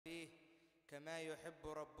كما يحب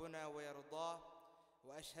ربنا ويرضاه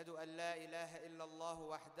وأشهد أن لا إله إلا الله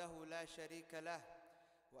وحده لا شريك له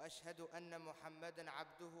وأشهد أن محمدًا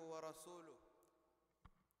عبده ورسوله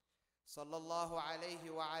صلى الله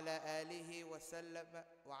عليه وعلى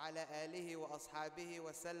آله وأصحابه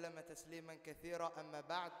وسلم تسليمًا كثيرًا أما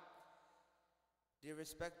بعد. Dear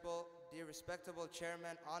respectable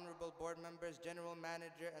Chairman, Honorable Board Members, General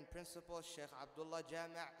Manager and Principal Sheikh Abdullah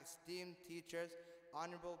Jami', esteemed teachers,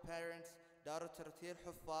 honorable parents, Darul Tarteel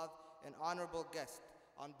Huffaz, and honorable guests.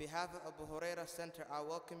 On behalf of Abu Huraira Center, I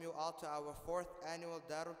welcome you all to our 4th annual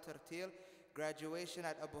Darul Tarteel graduation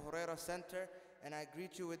at Abu Huraira Center, and I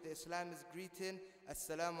greet you with the Islamic greeting,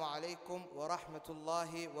 Assalamu alaikum wa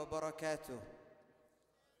rahmatullahi wa barakatuh.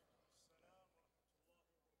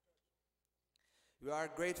 We are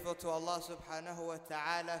grateful to Allah subhanahu wa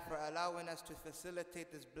ta'ala for allowing us to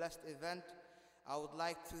facilitate this blessed event. I would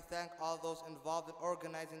like to thank all those involved in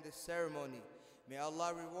organizing this ceremony. May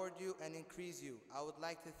Allah reward you and increase you. I would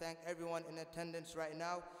like to thank everyone in attendance right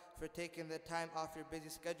now for taking the time off your busy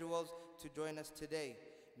schedules to join us today.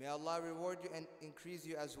 May Allah reward you and increase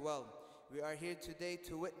you as well. We are here today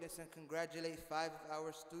to witness and congratulate 5 of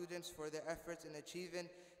our students for their efforts in achieving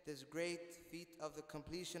this great feat of the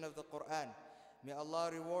completion of the Quran. May Allah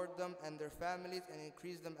reward them and their families and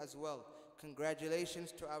increase them as well.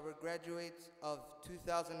 Congratulations to our graduates of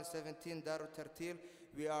 2017 Darul Tarteel.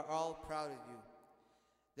 We are all proud of you.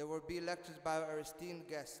 There will be lectures by our esteemed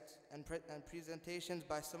guests and presentations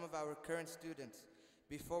by some of our current students.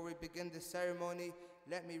 Before we begin the ceremony,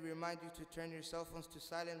 let me remind you to turn your cell phones to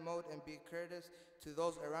silent mode and be courteous to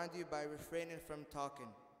those around you by refraining from talking.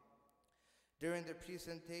 During the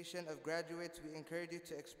presentation of graduates, we encourage you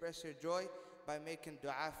to express your joy by making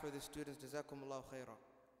dua for the students. Jazakumullahu khairah.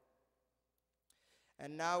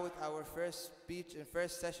 And now with our first speech and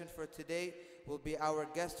first session for today will be our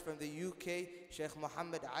guest from the UK, Sheikh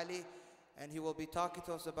Muhammad Ali, and he will be talking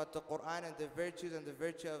to us about the Quran and the virtues and the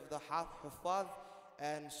virtue of the Huffaz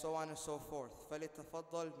and so on and so forth.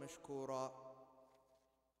 فَلِتَفَضَّلْ مَشْكُورًا.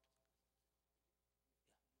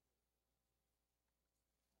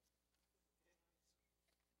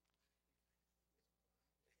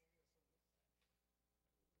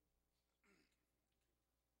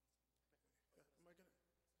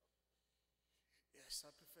 Yes, I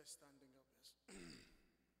prefer standing up, yes.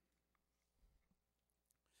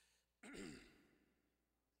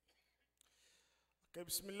 Okay,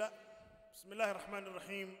 Bismillah. Bismillah ar-Rahman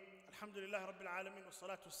ar-Rahim. Alhamdulillah Rabbil Alameen. Wa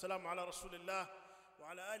salatu wa salamu ala Rasulillah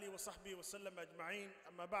wa ala alihi wa sahbihi wa sallam ajma'een.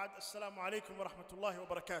 Amma ba'd, assalamu alaikum wa rahmatullahi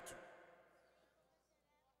wa barakatuh.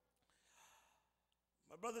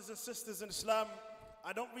 My brothers and sisters in Islam,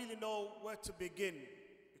 I don't really know where to begin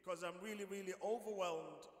because I'm really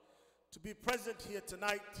overwhelmed to be present here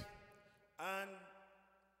tonight and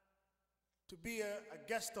to be a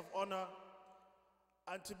guest of honor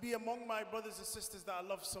and to be among my brothers and sisters that I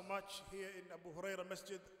love so much here in Abu Huraira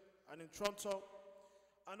Masjid and in Toronto,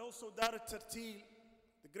 and also Darul Tarteel,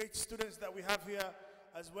 the great students that we have here,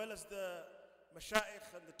 as well as the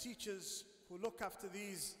mashayikh and the teachers who look after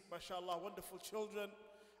these, mashallah, wonderful children,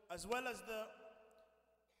 as well as the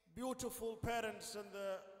beautiful parents and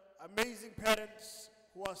the amazing parents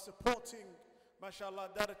who are supporting, mashallah,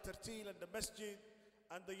 Darul Tarteel and the masjid,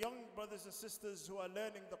 and the young brothers and sisters who are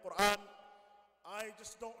learning the Quran. I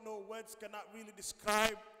just don't know, words cannot really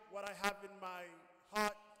describe what I have in my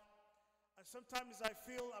heart. And sometimes I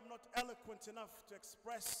feel I'm not eloquent enough to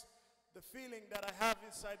express the feeling that I have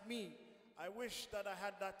inside me. I wish that I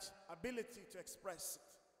had that ability to express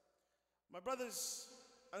it. My brothers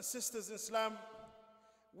and sisters in Islam,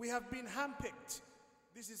 we have been handpicked.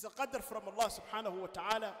 This is a qadr from Allah subhanahu wa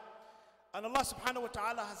ta'ala. And Allah subhanahu wa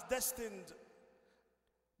ta'ala has destined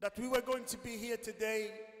that we were going to be here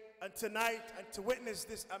today and tonight and to witness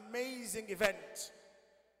this amazing event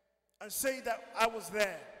and say that I was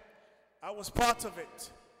there. I was part of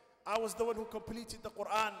it. I was the one who completed the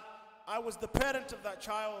Quran. I was the parent of that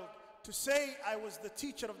child. To say I was the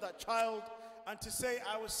teacher of that child and to say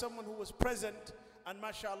I was someone who was present and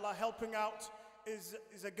mashallah helping out is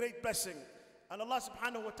a great blessing. And Allah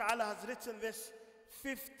subhanahu wa ta'ala has written this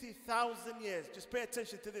 50,000 years. Just pay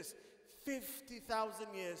attention to this.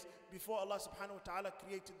 50,000 years before Allah subhanahu wa ta'ala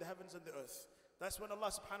created the heavens and the earth. That's when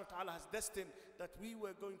Allah subhanahu wa ta'ala has destined that we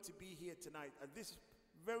were going to be here tonight at this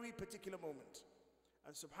very particular moment.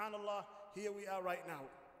 And subhanallah, here we are right now.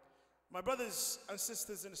 My brothers and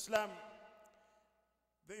sisters in Islam,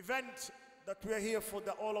 the event that we are here for,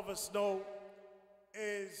 that all of us know,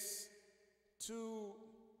 is to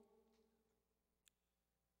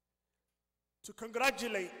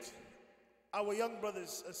congratulate our young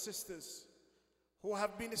brothers and sisters who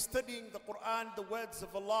have been studying the Quran, the words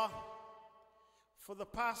of Allah, for the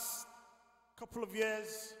past couple of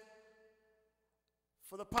years,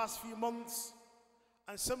 for the past few months,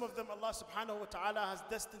 and some of them Allah subhanahu wa ta'ala has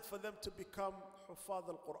destined for them to become Huffaz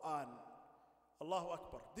al-Quran. Allahu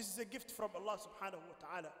Akbar. This is a gift from Allah subhanahu wa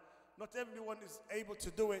ta'ala. Not everyone is able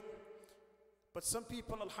to do it, but some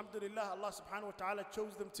people, alhamdulillah, Allah subhanahu wa ta'ala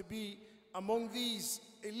chose them to be among these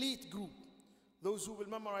elite group, those who will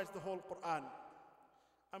memorize the whole Quran.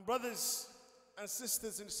 And brothers and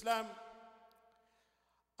sisters in Islam,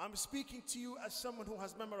 I'm speaking to you as someone who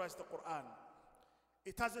has memorized the Quran.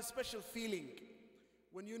 It has a special feeling.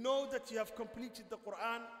 When you know that you have completed the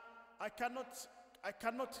Quran, I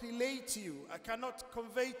cannot relate to you, I cannot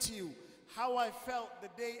convey to you how I felt the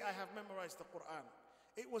day I have memorized the Quran.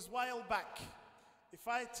 It was a while back. If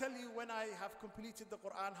I tell you when I have completed the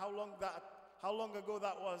Quran, how long ago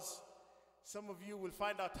that was, some of you will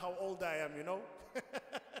find out how old I am, you know.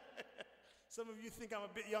 Some of you think I'm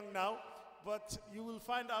a bit young now, but you will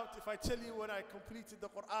find out if I tell you when I completed the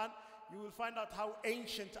Quran, you will find out how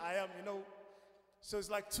ancient I am, you know. So it's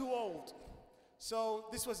like too old. So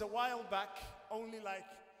this was a while back, only like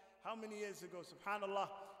how many years ago? Subhanallah,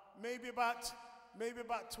 maybe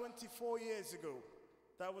about 24 years ago.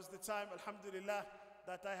 That was the time, alhamdulillah,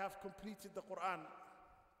 that I have completed the Quran.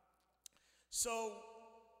 So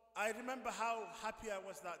I remember how happy I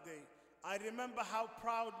was that day. I remember how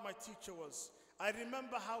proud my teacher was. I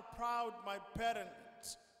remember how proud my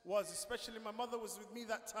parents was, especially my mother was with me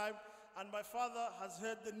that time, and my father has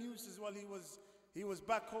heard the news as well. He was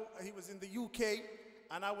back home, he was in the UK,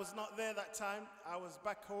 and I was not there that time. I was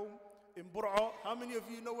back home in Bur'a. How many of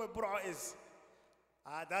you know where Bur'a is?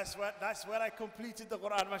 That's where I completed the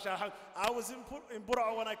Quran, mashallah. I was in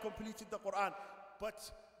Bur'a when I completed the Quran.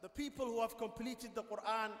 But the people who have completed the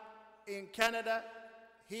Quran in Canada,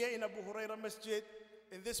 here in Abu Huraira Masjid,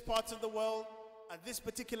 in this part of the world, at this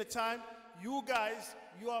particular time, you guys,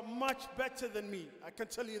 you are much better than me. I can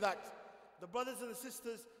tell you that. The brothers and the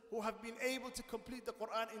sisters who have been able to complete the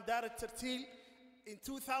Quran in Darul Tarteel in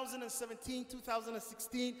 2017,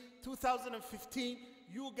 2016, 2015,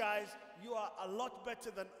 you guys, you are a lot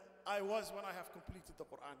better than I was when I have completed the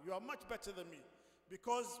Quran. You are much better than me.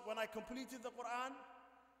 Because when I completed the Quran,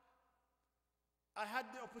 I had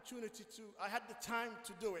the opportunity to, I had the time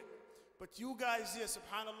to do it. But you guys here,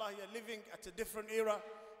 subhanAllah, you're living at a different era.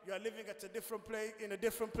 You are living at a different place, in a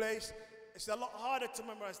different place. It's a lot harder to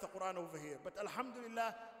memorize the Quran over here. But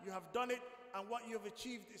alhamdulillah, you have done it, and what you have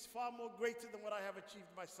achieved is far more greater than what I have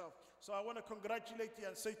achieved myself. So I want to congratulate you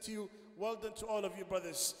and say to you, well done to all of you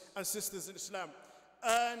brothers and sisters in Islam.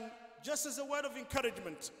 And just as a word of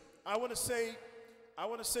encouragement, I want to say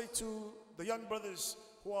to the young brothers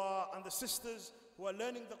who are, and the sisters who are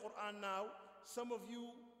learning the Quran now, some of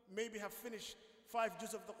you maybe have finished 5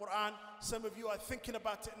 juz of the Quran, some of you are thinking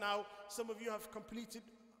about it now, some of you have completed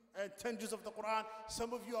 10 juz of the Quran,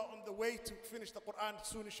 some of you are on the way to finish the Quran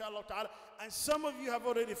soon, inshallah ta'ala, and some of you have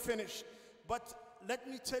already finished. But let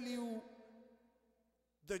me tell you,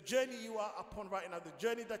 the journey you are upon right now, the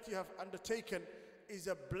journey that you have undertaken is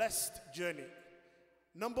a blessed journey.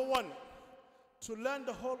 Number one, to learn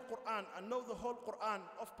the whole Quran and know the whole Quran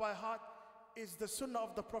off by heart is the sunnah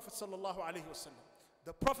of the Prophet sallallahu alaihi wasallam.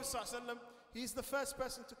 The Prophet sallallahu alaihi wasallam, he is the first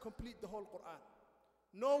person to complete the whole Quran.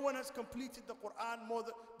 No one has completed the Quran more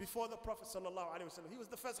than before the Prophet sallallahu alaihi wasallam. He was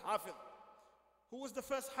the first hafiz. Who was the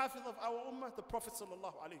first hafiz of our ummah? The Prophet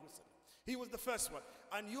sallallahu alaihi wasallam. He was the first one.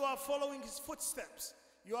 And you are following his footsteps.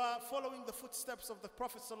 You are following the footsteps of the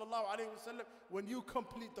Prophet sallallahu alaihi wasallam when you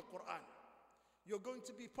complete the Quran. You're going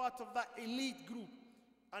to be part of that elite group.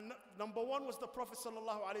 And number one was the Prophet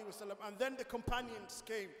sallallahu alaihi wasallam, and then the companions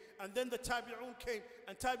came, and then the tabi'un came,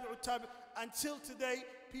 and tabi'ut. Until today,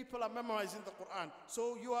 people are memorizing the Quran.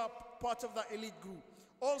 So you are part of that elite group.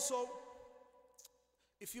 Also,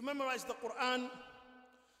 if you memorize the Quran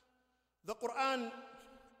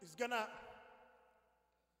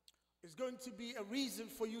is going to be a reason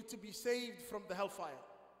for you to be saved from the hellfire.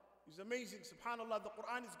 It's amazing, subhanAllah, the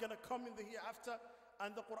Quran is going to come in the hereafter,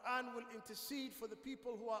 and the Quran will intercede for the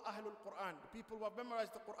people who are Ahlul Quran, the people who have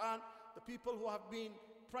memorized the Quran, the people who have been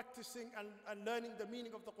practicing and learning the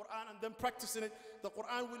meaning of the Quran and then practicing it. The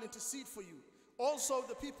Quran will intercede for you. Also,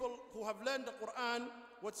 the people who have learned the Quran,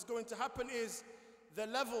 what's going to happen is the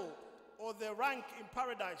level or the rank in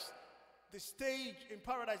paradise, the stage in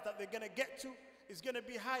paradise that they're going to get to is going to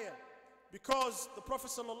be higher. Because the Prophet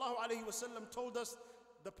ﷺ told us,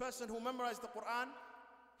 the person who memorized the Quran,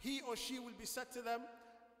 he or she will be said to them,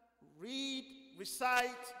 read,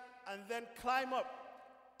 recite, and then climb up.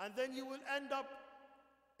 And then you will end up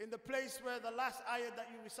in the place where the last ayah that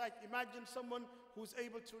you recite. Imagine someone who's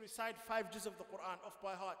able to recite 5 juz of the Quran off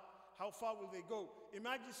by heart, how far will they go?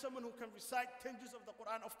 Imagine someone who can recite 10 juz of the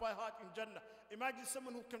Quran off by heart in Jannah. Imagine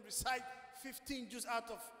someone who can recite 15 juz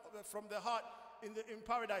from their heart in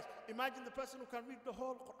paradise. Imagine the person who can read the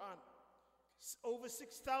whole Quran. Over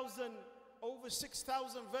 6,000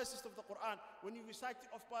 verses of the Quran when you recite it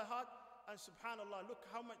off by heart. And subhanallah, look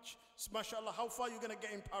how much, mashallah, how far you're going to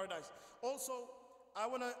get in paradise. Also, I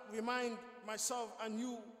want to remind myself and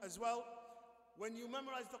you as well, when you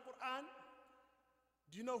memorize the Quran,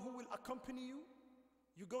 do you know who will accompany you?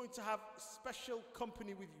 You're going to have special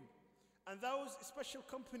company with you. And those special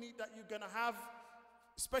company that you're going to have,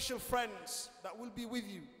 special friends that will be with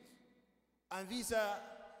you. And these are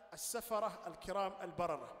as-safarah al-kiram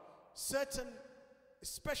al-barara. Certain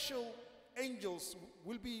special angels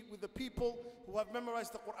will be with the people who have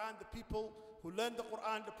memorized the Quran, the people who learn the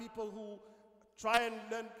Quran, the people who try and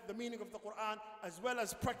learn the meaning of the Quran, as well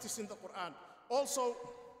as practicing the Quran. Also,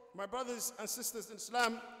 my brothers and sisters in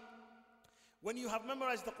Islam, when you have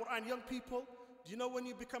memorized the Quran, young people, do you know when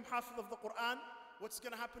you become hafiz of the Quran, what's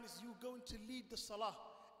going to happen is you're going to lead the salah.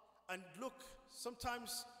 And look,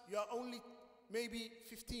 sometimes you are only maybe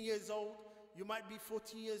 15 years old, you might be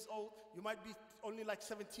 14 years old, you might be only like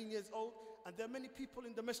 17 years old, and there are many people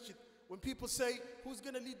in the masjid. When people say, who's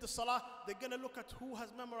going to lead the salah, they're going to look at who has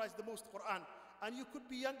memorized the most Quran. And you could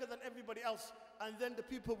be younger than everybody else, and then the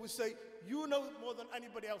people will say, you know more than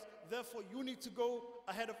anybody else, therefore you need to go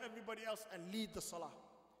ahead of everybody else and lead the salah.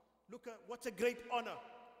 Look at what a great honor.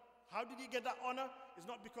 How did you get that honor? It's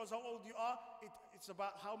not because how old you are, it's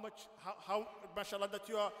about how much, mashallah, that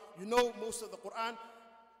you know most of the Quran.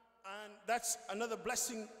 And that's another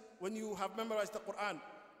blessing when you have memorized the Quran.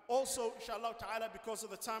 Also, inshallah ta'ala, because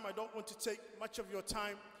of the time, I don't want to take much of your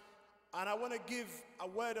time. And I want to give a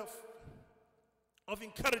word of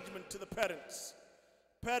encouragement to the parents.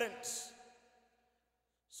 Parents,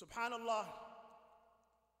 subhanallah,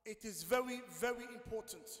 it is very, very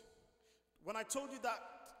important. When I told you that,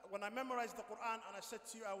 when I memorized the Quran and I said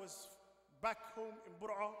to you I was back home in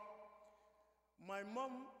Bur'a, my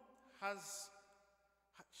mom has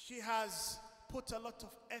put a lot of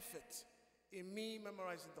effort in me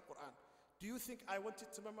memorizing the Quran. Do you think I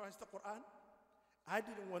wanted to memorize the Quran? I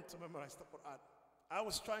didn't want to memorize the Quran. I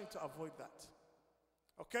was trying to avoid that.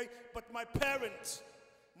 Okay? But my parents,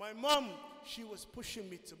 my mom, she was pushing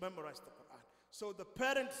me to memorize the Quran. So the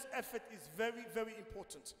parents' effort is very, very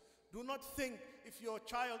important. Do not think if your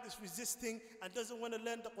child is resisting and doesn't want to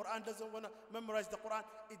learn the Quran, doesn't want to memorize the Quran,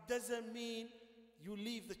 it doesn't mean you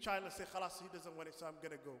leave the child and say, khalas, he doesn't want it, so I'm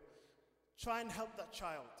going to go. Try and help that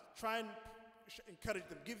child. Try and encourage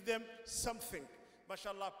them. Give them something.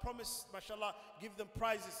 Mashallah, promise, mashallah, give them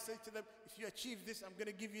prizes. Say to them, if you achieve this, I'm going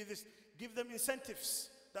to give you this. Give them incentives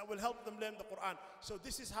that will help them learn the Quran. So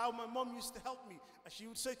this is how my mom used to help me. And she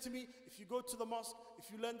would say to me, if you go to the mosque, if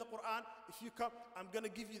you learn the Quran, if you come, I'm going to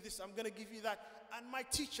give you this, I'm going to give you that. And my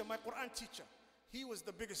teacher, my Quran teacher, he was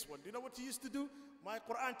the biggest one. Do you know what he used to do? My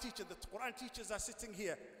Quran teacher, the Quran teachers are sitting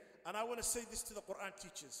here. And I want to say this to the Quran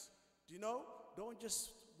teachers. Do you know? Don't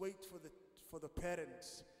just wait for the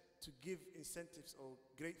parents to give incentives or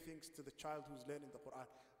great things to the child who's learning the Quran.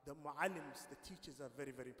 The mu'allims, the teachers are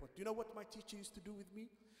very, very important. Do you know what my teacher used to do with me?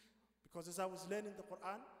 Because as I was learning the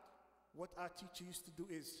Quran, what our teacher used to do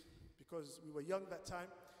is, because we were young that time,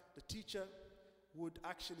 the teacher would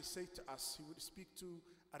actually say to us, he would speak to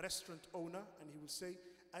a restaurant owner and he would say,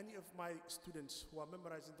 any of my students who are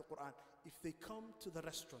memorizing the Quran, if they come to the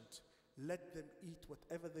restaurant, let them eat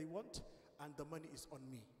whatever they want and the money is on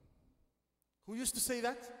me. Who used to say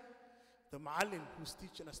that? The mu'allim who's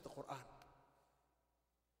teaching us the Quran.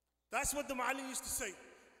 That's what the mu'allim used to say.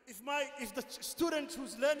 If the student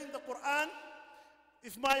who's learning the Quran,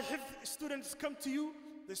 if my students come to you,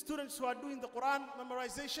 the students who are doing the Quran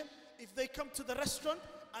memorization, if they come to the restaurant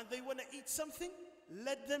and they want to eat something,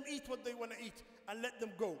 let them eat what they want to eat and let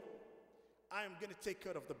them go. I am going to take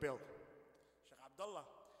care of the bill. Sheikh Abdullah,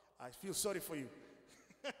 I feel sorry for you.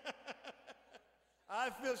 I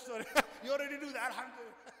feel sorry. You already do that,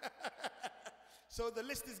 alhamdulillah. So the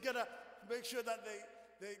list is going to make sure that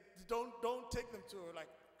they don't take them to, like,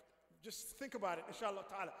 just think about it, inshallah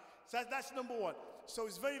ta'ala. So that's number one. So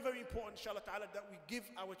it's very, very important, inshallah ta'ala, that we give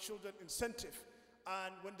our children incentive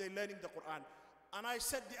and when they're learning the Quran. And I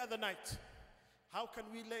said the other night, how can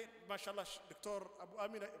we learn, mashallah, Dr. Abu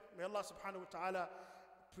Amina, may Allah subhanahu wa ta'ala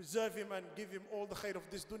preserve him and give him all the khair of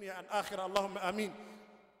this dunya and akhirah, Allahumma ameen.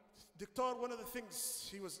 Dr. One of the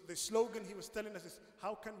things, the slogan he was telling us is,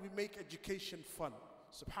 how can we make education fun?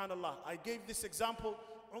 Subhanallah. I gave this example,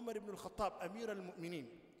 Umar ibn al-Khattab, Amir al-Mu'mineen,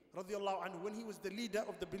 radiyallahu anhu, when he was the leader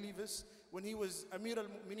of the believers, when he was Amir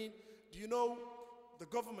al-Mu'mineen, do you know the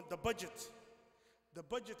government, the budget,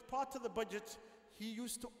 part of the budget, he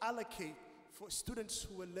used to allocate for students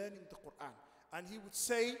who were learning the Quran. And he would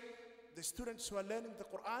say, the students who are learning the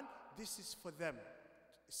Quran, this is for them.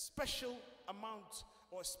 A special amount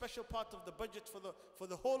or a special part of the budget for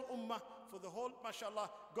the whole ummah, for the whole, mashallah,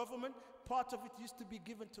 government, part of it used to be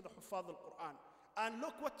given to the Hufadh al-Quran. And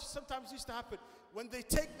look what sometimes used to happen. When they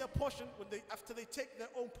take their portion, after they take their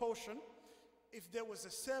own portion, if there was a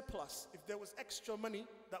surplus, if there was extra money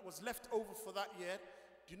that was left over for that year,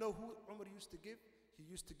 do you know who Umar used to give? He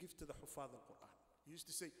used to give to the Hufadh al-Quran. He used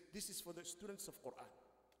to say, this is for the students of Quran.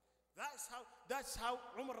 That's how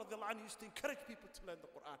Umar radiallahu anhu used to encourage people to learn the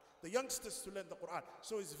Quran, the youngsters to learn the Quran.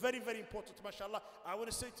 So it's very, very important, mashallah. I want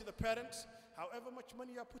to say to the parents, however much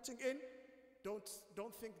money you're putting in,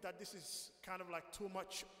 don't think that this is kind of like too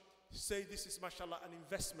much. Say this is, mashallah, an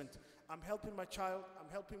investment. I'm helping my child, I'm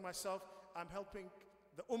helping myself, I'm helping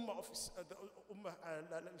the Ummah of the Ummah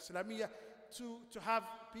al-Islamiyya to have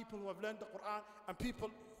people who have learned the Quran and people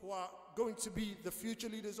who are going to be the future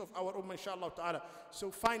leaders of our Ummah, inshallah ta'ala.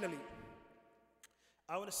 So finally,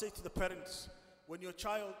 I want to say to the parents, when your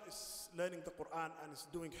child is learning the Quran and is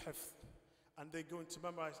doing hifz, and they're going to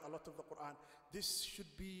memorize a lot of the Quran, this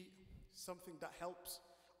should be something that helps,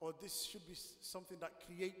 or this should be something that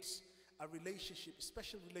creates a relationship, a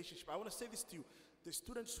special relationship. I want to say this to you. The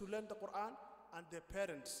students who learn the Quran and their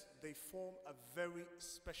parents, they form a very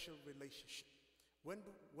special relationship.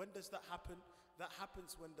 When does that happen? That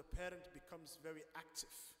happens when the parent becomes very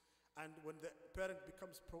active. And when the parent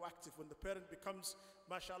becomes proactive, when the parent becomes,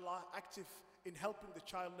 mashallah, active in helping the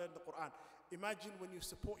child learn the Quran. Imagine when you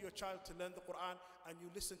support your child to learn the Quran and you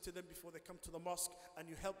listen to them before they come to the mosque and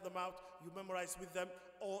you help them out, you memorize with them,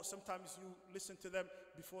 or sometimes you listen to them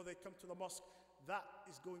before they come to the mosque. That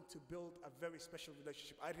is going to build a very special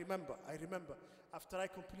relationship. I remember, after I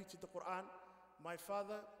completed the Quran, my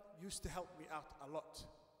father used to help me out a lot.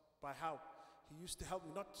 By how? He used to help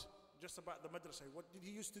me not just about the madrasa. What did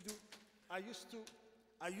he used to do? I used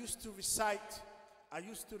to recite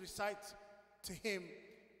to him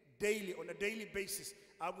daily, on a daily basis.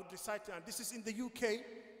 I would recite to him, and this is in the UK,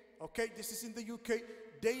 okay? This is in the UK.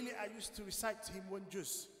 Daily I used to recite to him one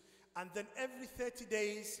juz. And then every 30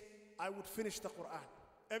 days, I would finish the Quran.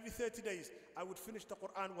 Every 30 days, I would finish the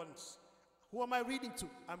Quran once. Who am I reading to?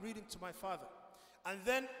 I'm reading to my father. And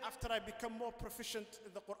then after I become more proficient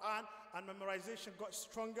in the Quran and memorization got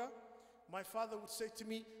stronger, my father would say to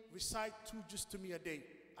me, recite 2 juz to me a day.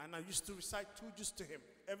 And I used to recite 2 juz to him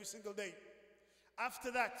every single day.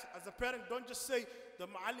 After that, as a parent, don't just say the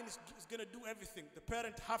mu'allim is going to do everything. The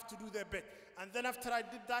parent have to do their bit. And then after I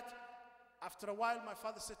did that, after a while, my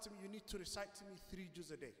father said to me, you need to recite to me 3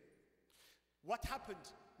 juz a day. What happened?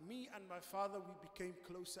 Me and my father, we became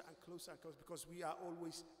closer and closer and closer because we are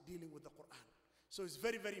always dealing with the Quran. So it's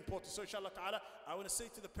very, very important. So inshallah ta'ala, I want to say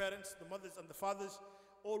to the parents, the mothers and the fathers,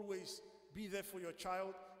 always be there for your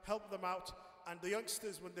child, help them out. And the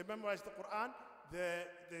youngsters, when they memorize the Quran,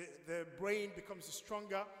 their brain becomes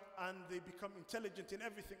stronger and they become intelligent in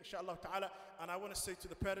everything, inshallah ta'ala. And I want to say to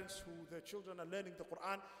the parents who their children are learning the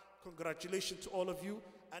Quran, congratulations to all of you.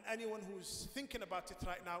 And anyone who's thinking about it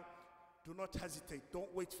right now, do not hesitate.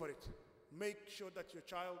 Don't wait for it. Make sure that your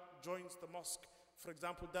child joins the mosque. For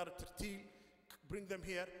example, Darul Tarteel. Bring them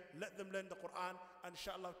here, let them learn the Quran, and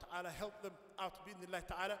inshallah ta'ala help them out bi'idhnillah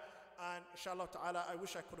ta'ala. And inshallah ta'ala, I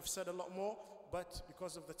wish I could have said a lot more, but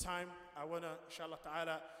because of the time, I want to inshallah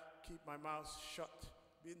ta'ala keep my mouth shut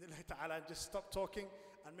bi'idhnillah ta'ala and just stop talking.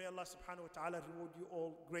 And may Allah subhanahu wa ta'ala reward you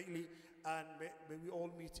all greatly, and may we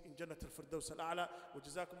all meet in Jannat al-Firdaus al-A'la. Wa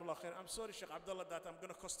jazakumullah khair. I'm sorry, Sheikh Abdullah, that I'm going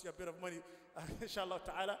to cost you a bit of money, inshallah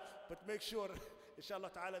ta'ala, but make sure, inshallah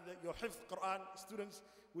ta'ala, that your Hifz Quran students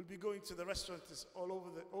will be going to the restaurants all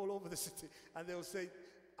over the city, and they will say,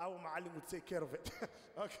 our ma'alim will take care of it.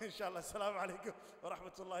 Okay, inshallah. Assalamu alaikum wa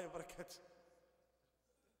rahmatullahi wa barakatuh.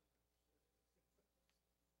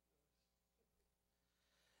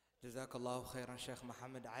 Jazakallahu khairan, Sheikh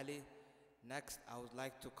Muhammad Ali. Next, I would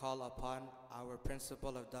like to call upon our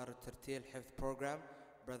principal of Darul Tarteel Hifz program,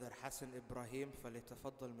 Brother Hassan Ibrahim,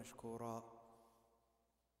 فليتفضل مشكورا.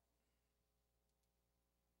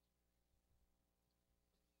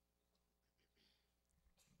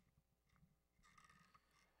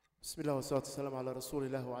 بسم الله والصلاة والسلام على رسول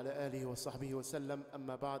الله وعلى آله وصحبه وسلم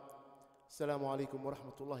أما بعد السلام عليكم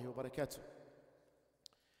ورحمة الله وبركاته.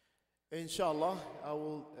 Inshallah, I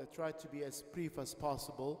will try to be as brief as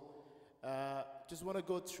possible. Just want to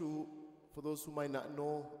go through, for those who might not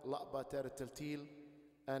know a lot about Tarteel,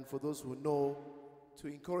 and for those who know, to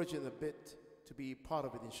encourage them a bit to be part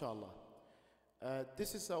of it, inshallah.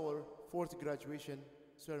 This is our 4th graduation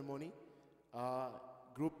ceremony.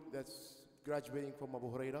 group that's graduating from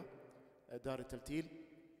Abu Huraira, Darul Tarteel.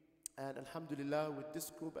 And alhamdulillah, with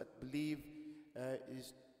this group, I believe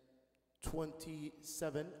is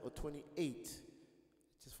 27 or 28,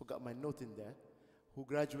 just forgot my note in there, who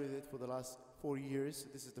graduated for the last 4 years.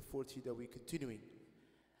 This is the fourth year that we're continuing.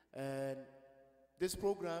 And this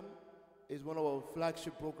program is one of our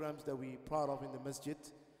flagship programs that we're proud of in the masjid,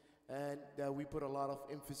 and that we put a lot of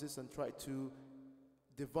emphasis and try to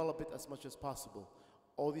develop it as much as possible.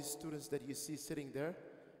 All these students that you see sitting there,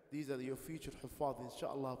 these are your future huffaz,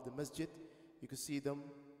 inshallah, of the masjid. You can see them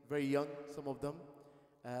very young, some of them,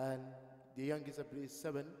 and the youngest I believe is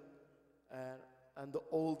 7, and the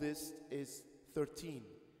oldest is 13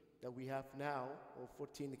 that we have now, or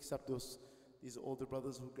 14 except these older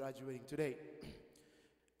brothers who are graduating today.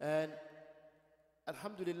 And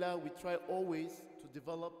alhamdulillah, we try always to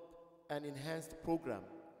develop an enhanced program.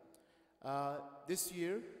 This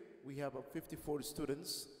year, we have 54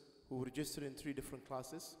 students who registered in 3 different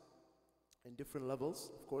classes, in different levels,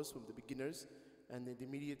 of course, from the beginners and the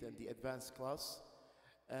intermediate and the advanced class.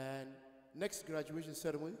 And next graduation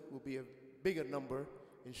ceremony will be a bigger number,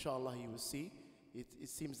 inshallah, you will see. It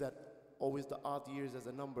seems that always the odd years as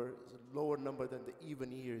a number is a lower number than the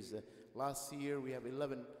even years. Last year, we have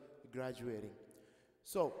 11 graduating.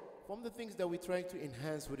 So, from the things that we're trying to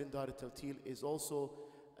enhance within Darul Tarteel is also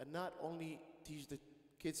not only teach the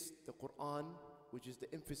kids the Quran, which is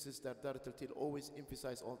the emphasis that Darul Tarteel always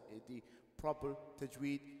emphasize on the proper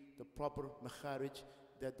tajweed, the proper makharij,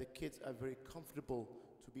 that the kids are very comfortable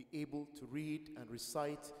to be able to read and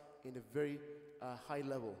recite in a very high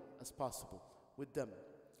level as possible with them,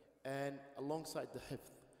 and alongside the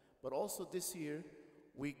hifz. But also this year,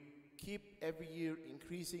 we keep every year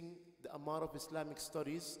increasing the amount of Islamic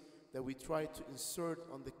studies that we try to insert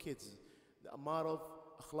on the kids, the amount of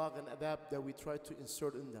akhlaq and adab that we try to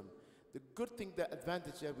insert in them. The good thing, the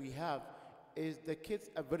advantage that we have is the kids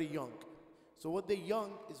are very young. So when they're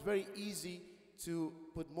young, it's very easy to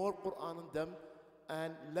put more Quran on them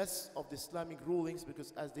and less of the Islamic rulings,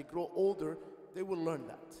 because as they grow older, they will learn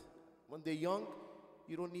that. When they're young,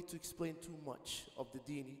 you don't need to explain too much of the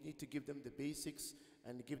deen. You need to give them the basics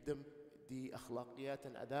and give them the akhlaqiyat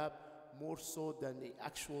and adab more so than the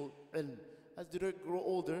actual ilm. As they grow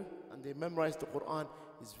older and they memorize the Quran,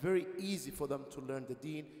 it's very easy for them to learn the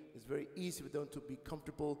deen. It's very easy for them to be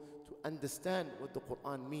comfortable to understand what the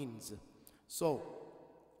Quran means. So,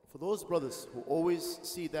 for those brothers who always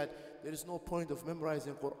see that there is no point of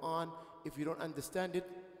memorizing Quran if you don't understand it,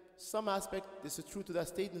 some aspect, this is true to that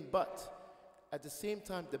statement, but at the same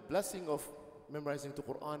time, the blessing of memorizing the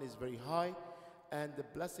Quran is very high, and the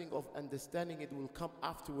blessing of understanding it will come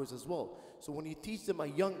afterwards as well. So when you teach them at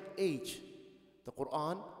a young age, the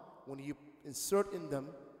Quran, when you insert in them,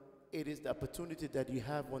 it is the opportunity that you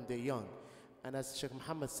have when they're young. And as Sheikh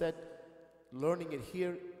Muhammad said, learning it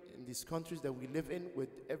here in these countries that we live in, where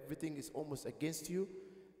everything is almost against you,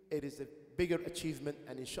 it is a bigger achievement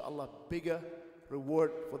and inshallah bigger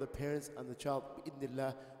reward for the parents and the child,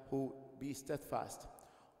 bi'idhnillah, who be steadfast.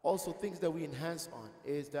 Also, things that we enhance on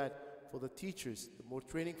is that for the teachers, the more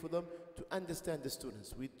training for them to understand the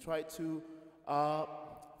students. We try to,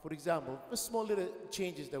 for example, the small little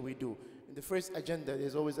changes that we do. In the first agenda,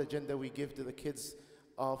 there's always agenda we give to the kids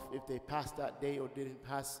of if they passed that day or didn't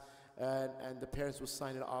pass, and the parents will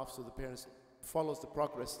sign it off, so the parents follows the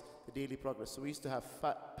progress, the daily progress. So we used to have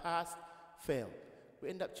pass, fail. We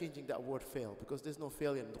end up changing that word fail because there's no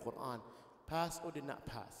failure in the Quran. Pass or did not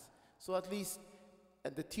pass. So at least,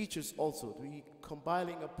 and the teachers also, we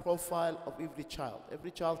compiling a profile of every child. Every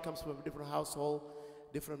child comes from a different household,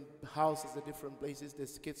 different houses at different places.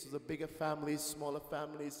 There's kids with bigger families, smaller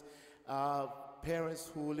families, parents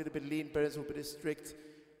who are a little bit lean, parents who are a bit strict.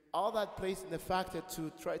 All that plays in the factor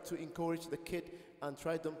to try to encourage the kid and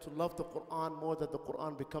try them to love the Quran more, that the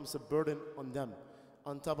Quran becomes a burden on them.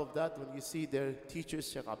 On top of that, when you see their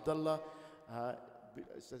teachers, Sheikh Abdullah,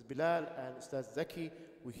 Ustaz Bilal and Ustaz Zaki,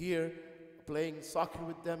 we're here playing soccer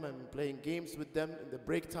with them and playing games with them in the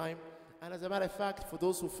break time. And as a matter of fact, for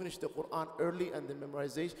those who finish the Quran early and the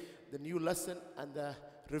memorization, the new lesson and the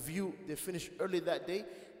review, they finish early that day,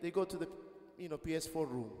 they go to the PS4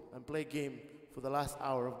 room and play game for the last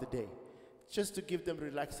hour of the day, just to give them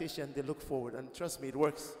relaxation. They look forward, and trust me, it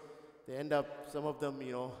works. They end up, some of them,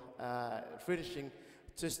 finishing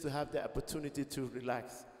just to have the opportunity to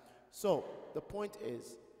relax. So the point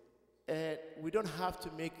is, we don't have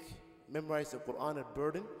to make memorize the Quran a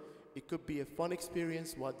burden. It could be a fun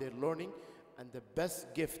experience while they're learning, and the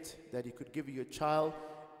best gift that you could give your child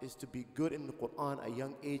is to be good in the Quran at a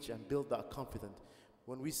young age and build that confidence.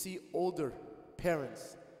 When we see older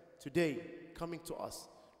parents today coming to us,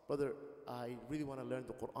 brother, I really want to learn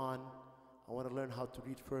the Quran. I want to learn how to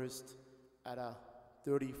read first. At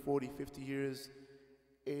 30, 40, 50 years,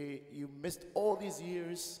 you missed all these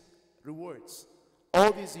years rewards.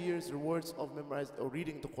 All these years rewards of memorizing or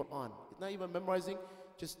reading the Quran. It's not even memorizing,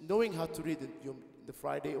 just knowing how to read the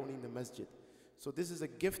Friday only in the masjid. So this is a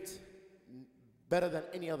gift better than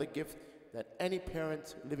any other gift that any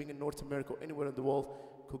parent living in North America or anywhere in the world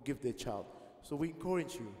could give their child. So we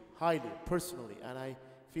encourage you highly, personally, and I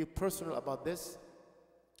feel personal about this,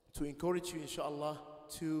 to encourage you, inshallah,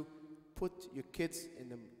 to put your kids in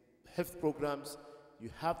the health programs.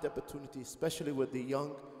 You have the opportunity, especially with the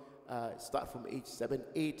young, start from age 7,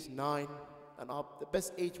 8, 9, and up. The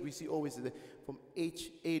best age we see always is from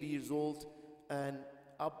age 80 years old and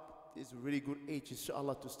up is a really good age,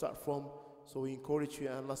 inshallah, to start from. So we encourage you,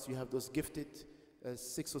 unless you have those gifted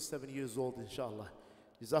 6 or 7 years old, inshallah.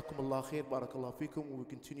 Jazakumullah khair, barakallah fikum. We will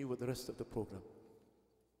continue with the rest of the program.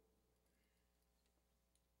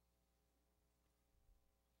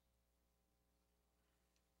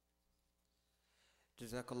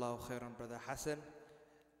 Jazakallahu khairan, Brother Hassan.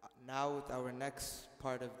 Now with our next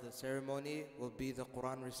part of the ceremony will be the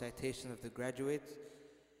Quran recitation of the graduates.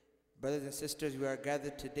 Brothers and sisters, we are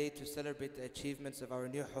gathered today to celebrate the achievements of our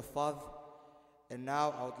new Huffaz. And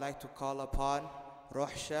now I would like to call upon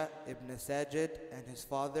Ruhsha ibn Sajid and his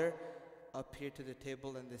father up here to the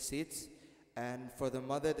table and the seats. And for the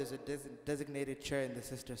mother, there's a designated chair in the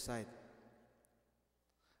sister's side.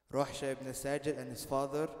 Ruhsha ibn Sajid and his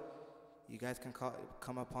father, you guys can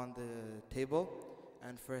come up on the table.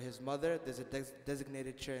 And for his mother, there's a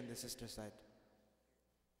designated chair in the sister's side.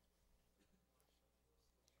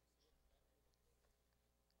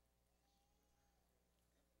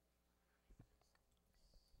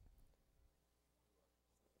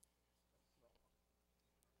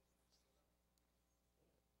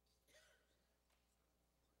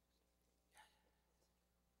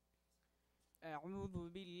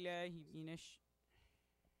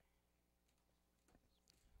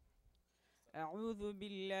 أعوذ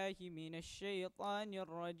بالله من الشيطان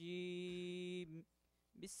الرجيم.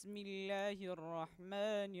 بسم الله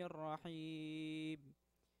الرحمن الرحيم.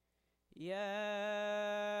 يا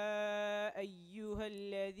أيها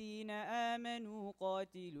الذين آمنوا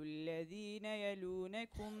قاتلوا الذين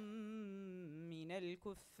يلونكم من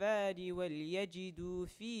الكفار وليجدوا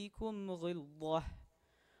فيكم غلظة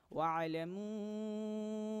واعلموا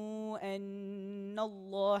أن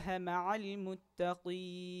الله مع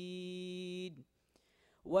المتقين.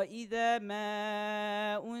 وإذا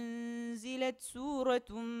ما أنزلت سورة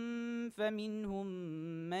فمنهم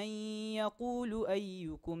من يقول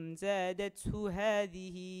أيكم زادته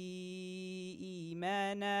هذه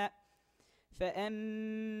إيمانا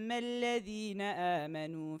فأما الذين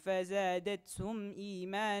آمنوا فزادتهم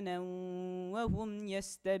إيمانا وهم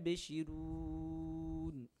يستبشرون.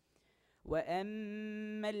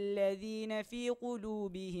 وأما الذين في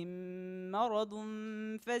قلوبهم مرض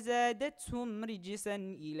فزادتهم رجسا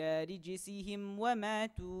إلى رجسهم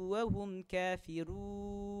وماتوا وهم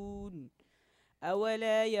كافرون.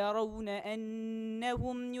 أولا يرون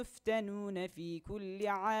أنهم يفتنون في كل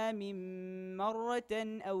عام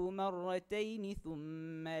مرة أو مرتين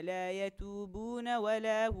ثم لا يتوبون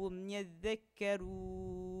ولا هم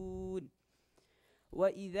يذكرون.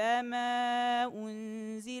 وإذا ما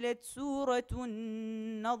أنزلت سورة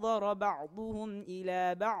نظر بعضهم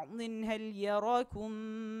إلى بعض هل يراكم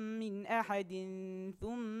من أحد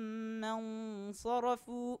ثم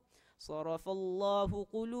انصرفوا صرف الله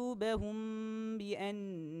قلوبهم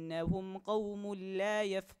بأنهم قوم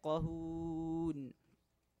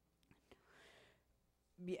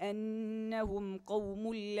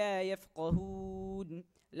لا يفقهون.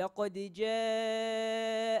 لقد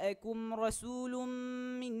جاءكم رسول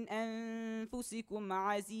من أنفسكم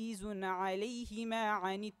عزيز عليه ما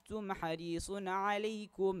عنتم حريص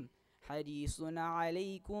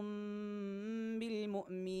عليكم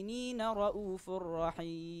بالمؤمنين رؤوف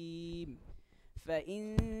رحيم.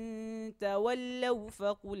 فإن تولوا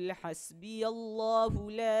فقل حسبي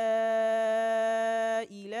الله لا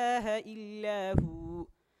إله إلا هو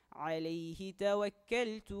عليه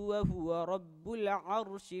توكلت وهو رب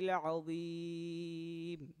العرش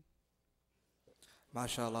العظيم. ما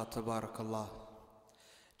شاء الله تبارك الله.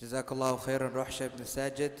 Jazakallahu khairan, Ruhsha ibn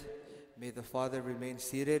Sajid. May the father remain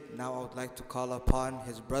seated. Now I would like to call upon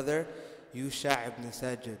his brother, Yusha ibn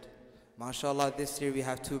Sajid. MashaAllah, this year we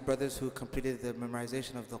have two brothers who completed the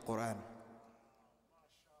memorization of the Quran.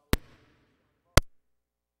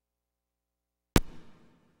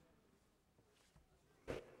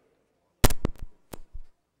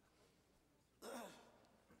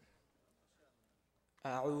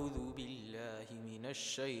 أعوذ بالله من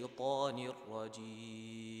الشيطان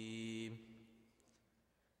الرجيم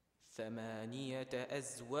 8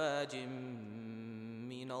 أزواج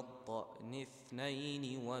من الضأن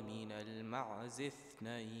 2 ومن المعز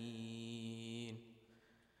 2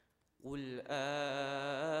 قل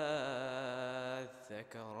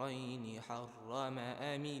الذكرين حرم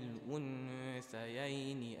أم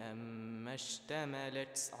الأنثيين أما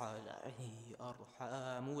اشتملت عليه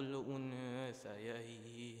أرحام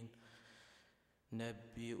الأنثيين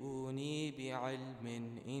نبئوني بعلم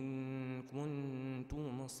إن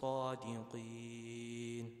كنتم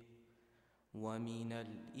صادقين ومن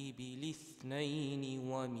الإبل 2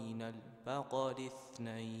 ومن البقر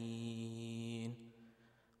 2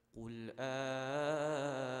 قل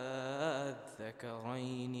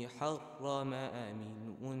الذكرين حرم أم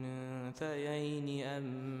الأنثيين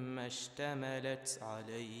أما اشتملت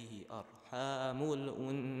عليه أرحام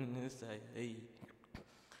الأنثيين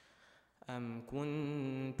أم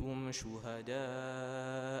كنتم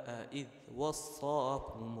شهداء إذ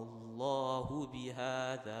وصاكم الله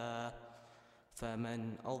بهذا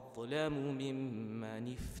فمن أظلم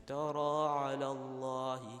ممن افترى على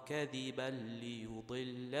الله كذبا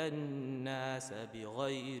ليضل الناس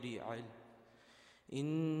بغير علم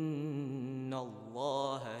إن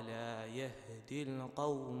الله لا يهدي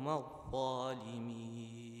القوم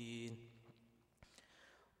الظالمين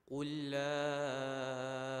قل لا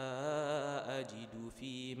أجد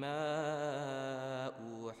فيما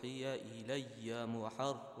أوحي إلي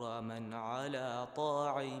محرما على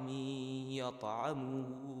طاعم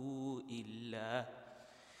يطعمه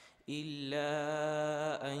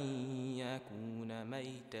إلا أن يكون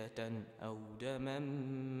ميتة أو دما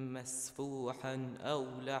مسفوحا أو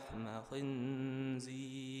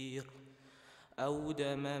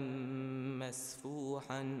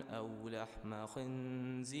لحم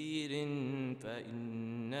خنزير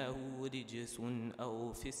فإنه رجس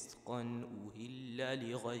أو فسقا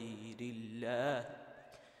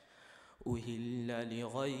أهل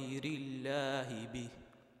لغير الله به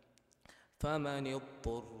فمن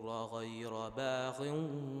اضطر غير باغ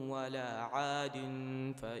ولا عاد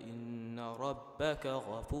فإن ربك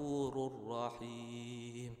غفور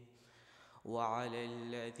رحيم وعلى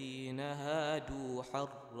الذين هادوا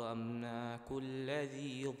حرمنا كل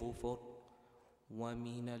ذي ظفر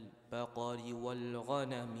ومن البقر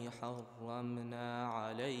والغنم حرمنا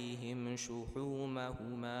عليهم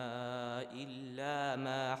شحومهما إلا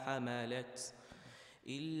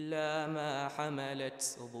ما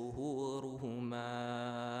حملت ظهورهما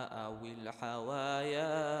أو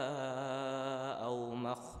الحوايا أو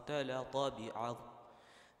ما اختلط بعظم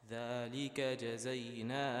ذلك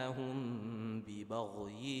جزيناهم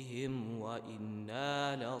ببغيهم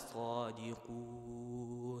وإنا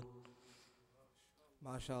لصادقون.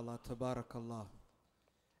 ما شاء الله, tabarakallah.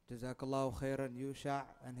 Jazakallahu khairan Yusha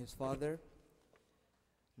and his father.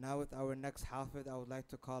 Now with our next hafid, I would like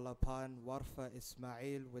to call upon Warfa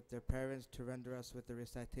Ismail with their parents to render us with the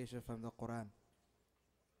recitation from the Quran.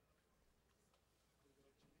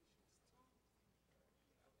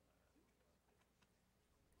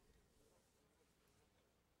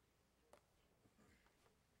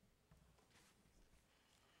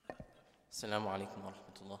 السلام عليكم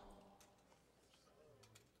ورحمة الله.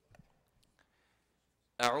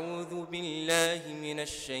 أعوذ بالله من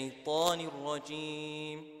الشيطان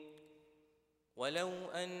الرجيم. ولو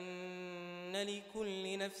أن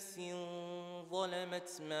لكل نفس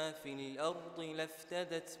ظلمت ما في الأرض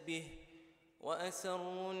لافتدت به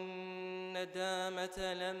وأسروا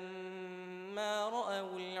الندامة لما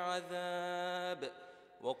رأوا العذاب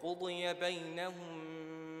وقضي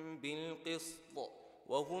بينهم بالقسط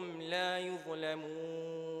وهم لا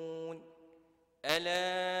يظلمون. ألا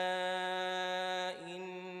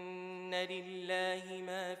إن لله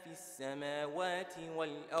ما في السماوات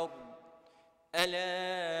والأرض ألا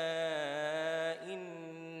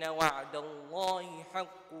إن وعد الله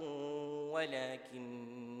حق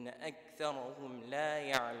ولكن أكثرهم لا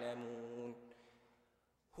يعلمون.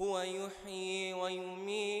 هو يحيي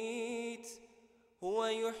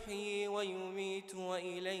ويميت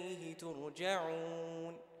وإليه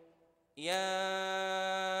ترجعون.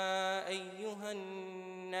 يا أيها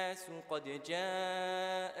الناس قد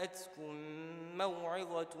جاءتكم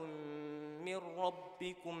موعظة من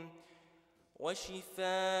ربكم وشفاء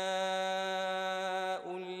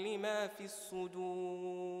لما في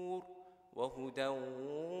الصدور وهدى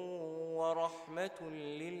ورحمة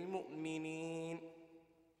للمؤمنين.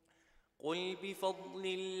 قل بفضل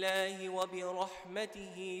الله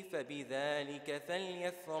وبرحمته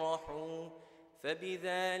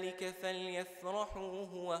فبذلك فليفرحوا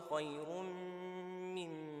هو خير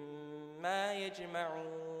ما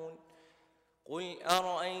يجمعون قل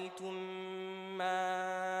أرأيتم ما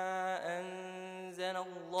أنزل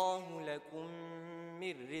الله لكم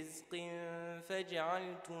من رزق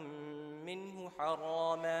فجعلتم منه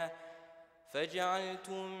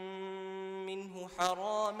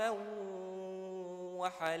حراما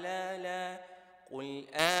وحلالا قل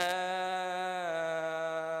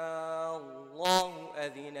الله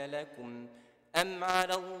أذن لكم أم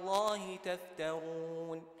على الله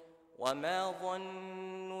تفترون وما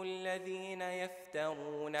ظن الذين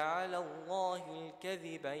يفترون على الله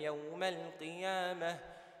الكذب يوم القيامة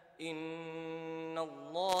إن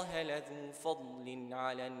الله لذو فضل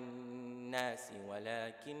على الناس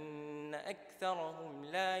ولكن أكثرهم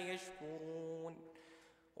لا يشكرون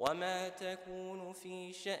وما تكون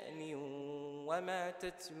في شأن وما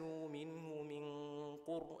تتلو منه من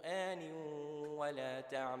قرآن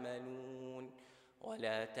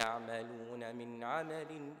ولا تعملون من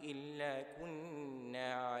عمل إلا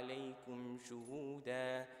كنا عليكم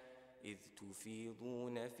شهودا إذ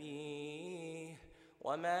تفيضون فيه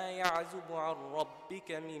وما يعزب عن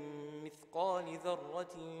ربك من مثقال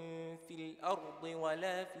ذرة في الأرض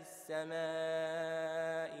ولا في السماء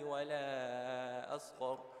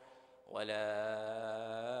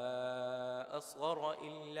ولا أصغر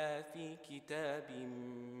إلا في كتاب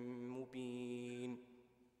مبين.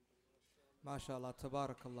 MashaAllah,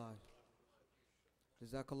 Tabarakallah.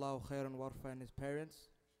 Jazakallahu khairan warfa and his parents.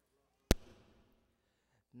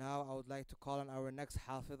 Now I would like to call on our next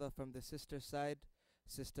Hafidha from the sister side,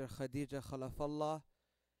 Sister Khadija Khalafallah.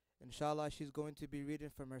 Inshallah, she's going to be reading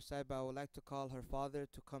from her side, but I would like to call her father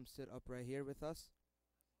to come sit up right here with us.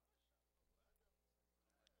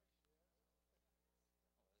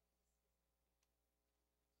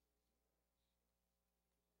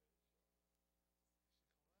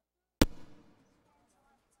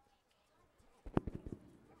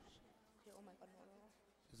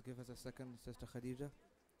 Just give us a second, Sister Khadija.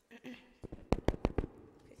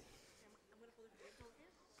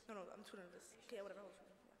 No, I'm too nervous. Okay, whatever.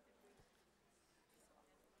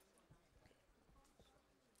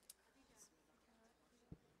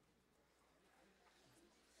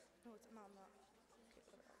 No, I'm not. Okay,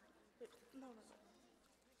 whatever. Wait, no.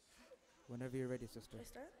 Whenever you're ready, sister. Should I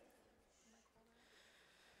start?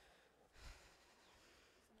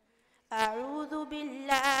 أعوذ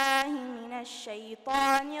بالله من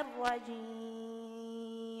الشيطان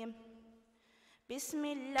الرجيم بسم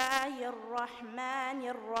الله الرحمن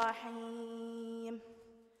الرحيم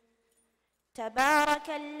تبارك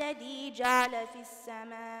الذي جعل في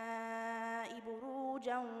السماء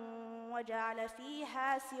بروجا وجعل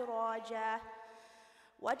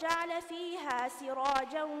فيها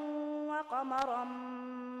سراجا وقمرا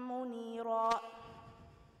منيرا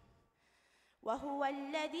وهو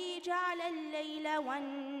الذي جعل الليل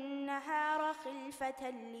والنهار خلفة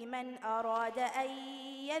لمن أراد أن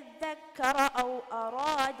يذكر أو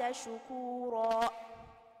أراد شكورا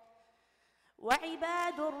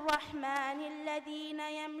وعباد الرحمن الذين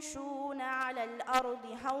يمشون على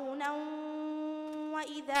الأرض هونا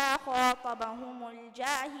وإذا خاطبهم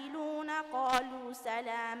الجاهلون قالوا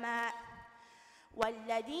سلاما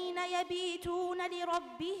والذين يبيتون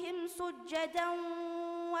لربهم سجدا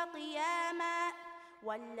وقياما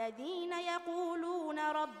والذين يقولون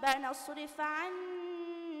ربنا اصرف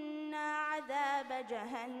عنا عذاب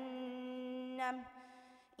جهنم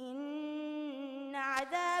إن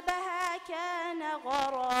عذابها كان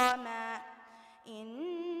غراما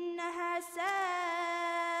إنها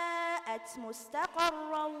ساءت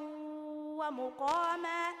مستقرا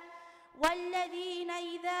ومقاما والذين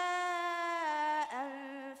إذا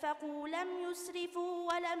أنفقوا لم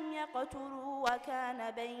يسرفوا ولم يقتروا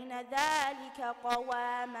وكان بين ذلك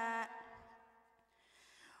قواما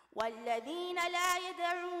والذين لا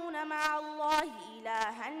يدعون مع الله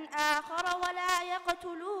إلها آخر ولا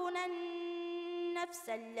يقتلون النفس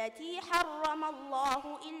التي حرم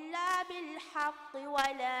الله إلا بالحق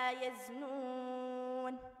ولا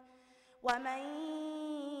يزنون ومن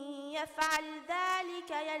يفعل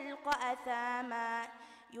ذلك يلقى أثاما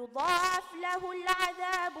يضاعف له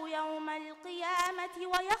العذاب يوم القيامة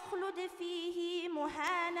ويخلد فيه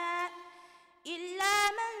مهانا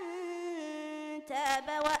إلا من تاب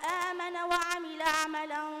وآمن وعمل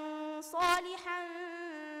عملا صالحا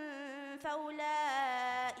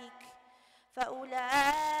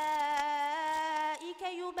فأولئك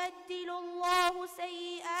يبدل الله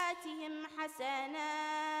سيئاتهم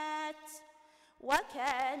حسنات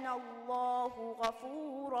وكان الله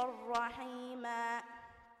غفورا رحيما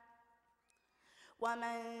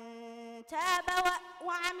ومن تاب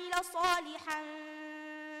وعمل صالحا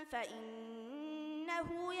فإنه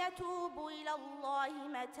إنه يتوب إلى الله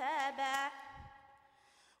متابا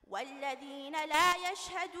والذين لا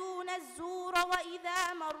يشهدون الزور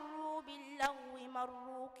وإذا مروا باللغو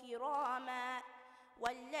مروا كراما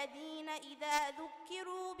والذين إذا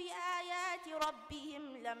ذكروا بآيات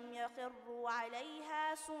ربهم لم يخروا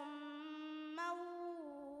عليها صما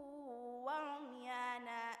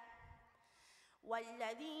وعميانا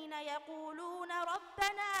والذين يقولون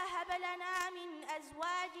ربنا هب لنا من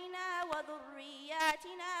أزواجنا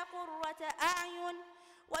وذرياتنا قرة أعين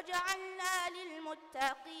وجعلنا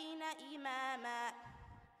للمتقين إماما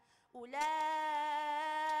أولئك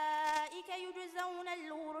يجزون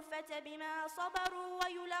الغرفة بما صبروا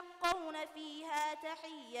ويلقون فيها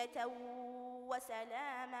تحية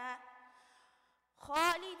وسلاما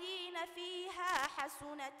خالدين فيها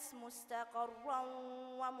حسنت مستقرا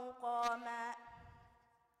ومقاما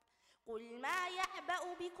قل ما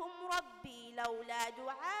يعبأ بكم ربي لولا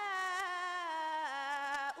دعاؤكم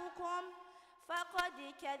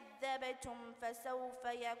فقد كذبتم فسوف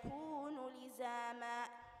يكون لزاما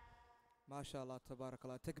ما شاء الله تبارك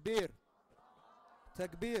الله. تكبير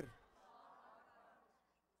تكبير.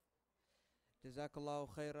 جزاك الله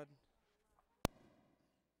خيرا.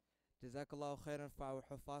 جزاك الله خيرا for our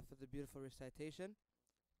Hufaz for the beautiful recitation.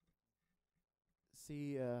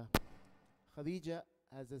 See, Khadija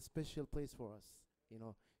has a special place for us. You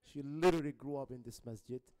know, she literally grew up in this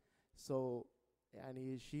masjid. So,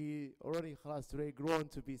 and she already khalas today grown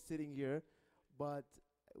to be sitting here, but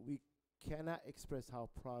we cannot express how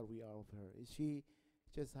proud we are of her. She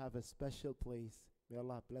just have a special place. May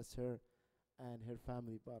Allah bless her and her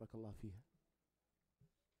family. Barakallah fiha.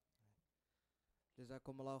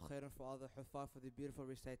 Jazakumullah khairan for all the Hufaz for the beautiful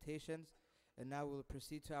recitations. And now we'll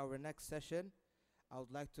proceed to our next session. I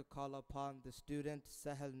would like to call upon the student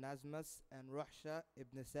Sahel Nazmas and Ruhsha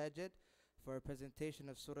Ibn Sajid for a presentation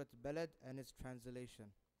of Surah Balad and its translation.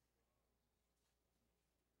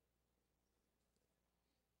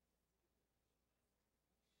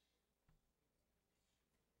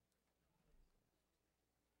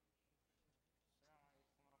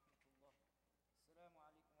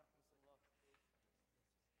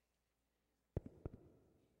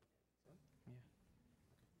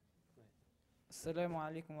 السلام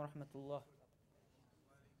عليكم ورحمة الله.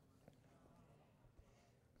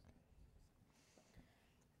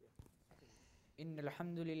 إن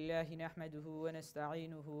الحمد لله نحمده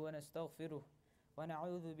ونستعينه ونستغفره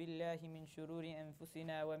ونعوذ بالله من شرور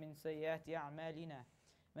أنفسنا ومن سيئات أعمالنا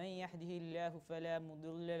من يهده الله فلا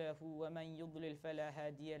مضل له ومن يضلل فلا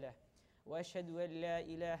هادي له وأشهد أن لا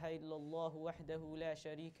إله إلا الله وحده لا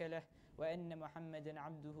شريك له وأن محمدا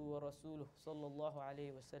عبده ورسوله صلى الله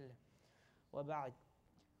عليه وسلم. وبعد.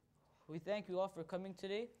 We thank you all for coming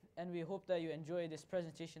today, and we hope that you enjoy this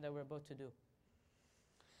presentation that we're about to do.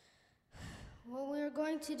 What we're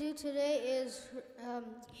going to do today is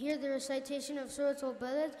hear the recitation of Surah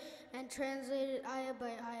Al-Balad and translate it ayah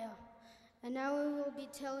by ayah. And now we will be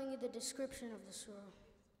telling you the description of the surah.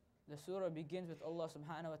 The surah begins with Allah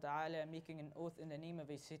subhanahu wa ta'ala making an oath in the name of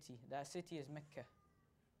a city. That city is Mecca.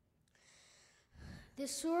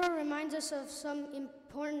 This surah reminds us of some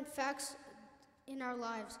important facts in our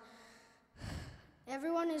lives.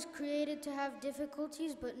 Everyone is created to have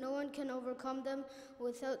difficulties, but no one can overcome them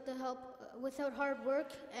without hard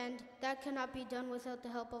work, and that cannot be done without the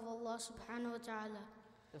help of Allah subhanahu wa ta'ala.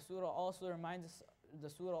 The surah also reminds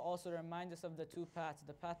us of the two paths,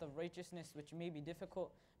 the path of righteousness, which may be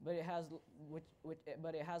difficult, but it has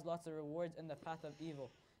lots of rewards, and the path of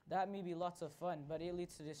evil. That may be lots of fun, but it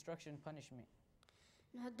leads to destruction and punishment.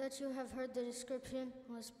 Now that you have heard the description,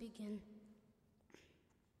 let's begin.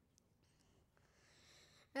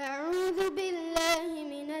 أعوذ بالله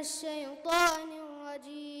من الشيطان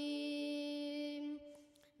الرجيم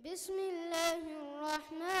بسم الله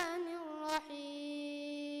الرحمن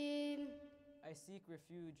الرحيم I seek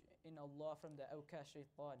refuge in Allah from the outcast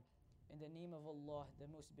shaitan. In the name of Allah, the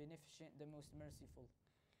most beneficent, the most merciful.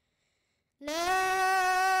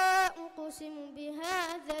 لا أقسم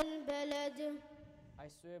بهذا البلد I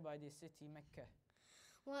swear by the city Mecca,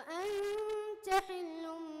 وأنت حل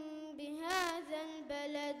بهذا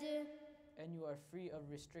البلد and you are free of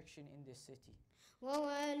restriction in this city.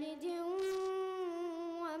 ووالد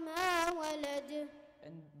وما ولد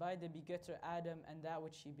And by the begetter Adam and that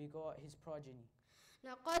which he begot his progeny.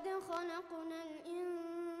 لقد خلقنا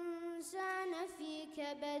الإنسان في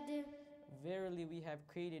كبد Verily we have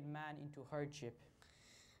created man into hardship.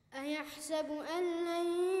 أيحسب أن لن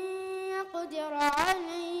يقدر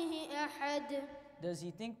عليه أحد Does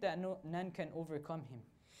he think that none can overcome him?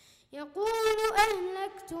 يقول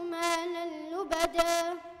أهلكت مالا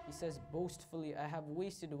لبدا He says boastfully, I have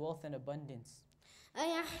wasted wealth in abundance.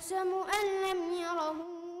 أيحسب أن لم يره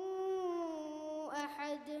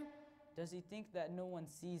أحد Does he think that no one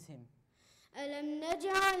sees him? ألم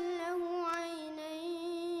نجعل له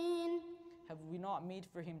عينين Have we not made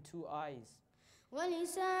for him 2 eyes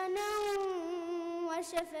ولسانا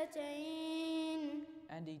وشفتين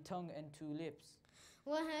and a tongue and 2 lips?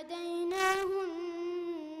 وهديناه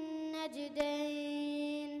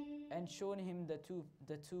النجدين And shown him the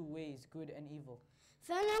two ways, good and evil.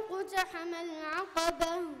 فلقتحم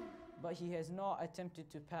العقبة But he has not attempted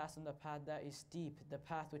to pass on the path that is steep, the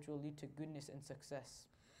path which will lead to goodness and success.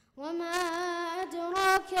 وما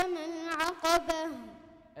أدراك ما العقبة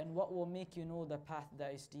And what will make you know the path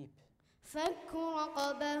that is steep? فك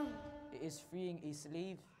رقبة It is freeing a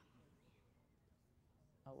slave.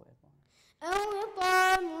 أو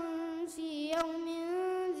إطعام في يوم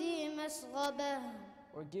ذي مسغبة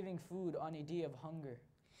Or giving food on a day of hunger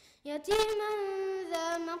يتيما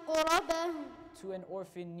ذا مقربة to an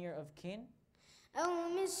orphan near of kin, أو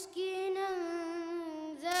مسكينا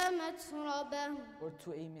ذا متربة or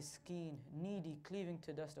to a miskin, needy, cleaving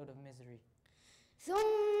to dust out of misery.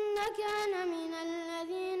 ثم كان من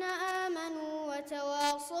الذين آمنوا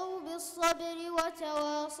وتواصوا بالصبر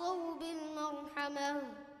وتواصوا بالمرحمة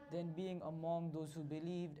Then being among those who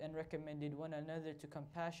believed and recommended one another to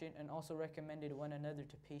compassion and also recommended one another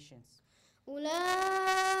to patience.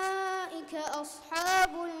 أولئك أصحاب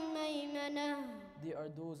الميمنة They are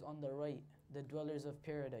those on the right, the dwellers of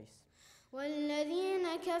paradise.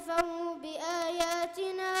 والذين كفروا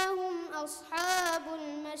بآياتنا هم أصحاب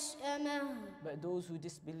المشأمة But those who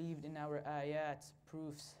disbelieved in our ayat,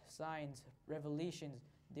 proofs, signs, revelations,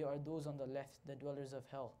 they are those on the left, the dwellers of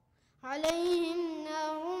hell. عليهم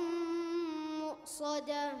نار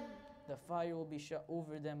مؤصدة The fire will be shut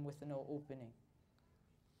over them with no opening.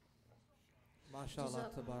 MashaAllah,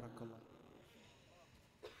 tabarakallah.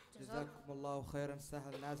 Jazakumullahu khairan,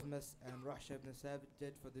 Sahal Nazmas and Rahsha ibn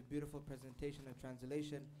Sajid for the beautiful presentation and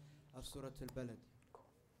translation of Surah Al-Balad.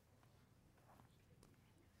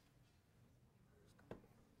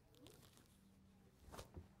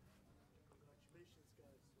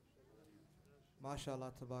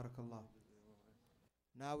 MashaAllah, tabarakallah.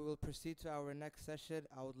 Now we will proceed to our next session.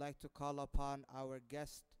 I would like to call upon our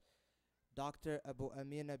guest, Dr. Abu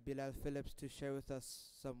Amina Bilal Phillips, to share with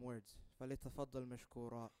us some words. فليتفضل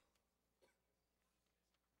مشكورا.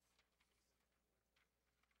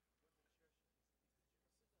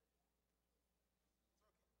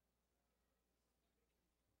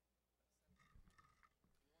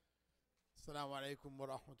 السلام عليكم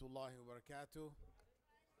ورحمة الله وبركاته.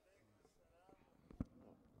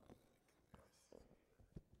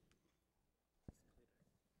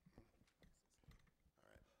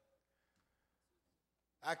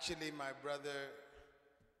 Actually, my brother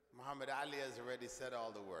Muhammad Ali has already said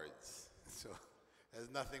all the words, so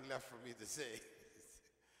there's nothing left for me to say.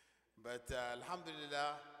 But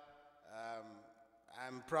alhamdulillah,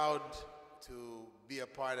 I'm proud to be a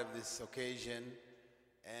part of this occasion,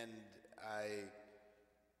 and I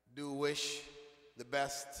do wish the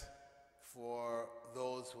best for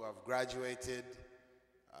those who have graduated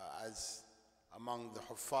as among the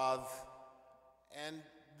Huffaz and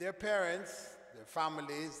their parents, their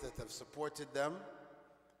families that have supported them.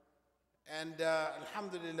 And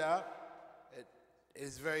alhamdulillah, it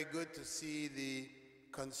is very good to see the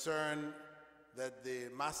concern that the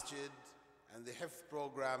masjid and the Hifz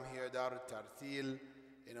program here, Darul Tarteel,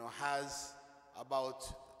 has about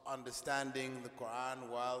understanding the Quran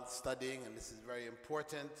while studying. And this is very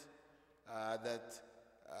important, that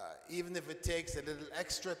even if it takes a little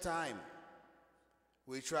extra time,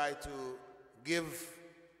 we try to give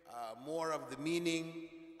more of the meaning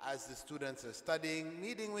as the students are studying,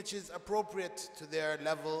 meaning which is appropriate to their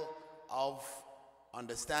level of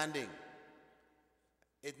understanding.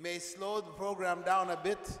 It may slow the program down a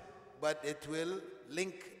bit, but it will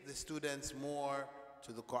link the students more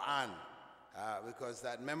to the Quran, because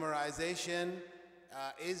that memorization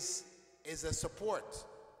is a support.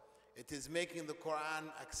 It is making the Quran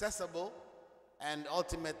accessible, and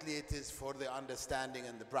ultimately it is for the understanding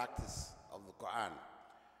and the practice of the Quran.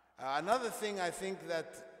 Another thing I think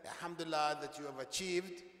that, alhamdulillah, that you have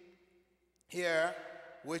achieved here,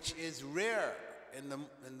 which is rare in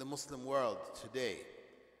the Muslim world today,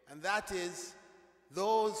 and that is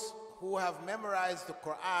those who have memorized the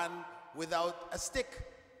Quran without a stick.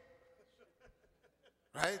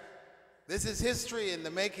 Right? This is history in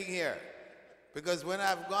the making here. Because when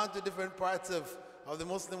I've gone to different parts of the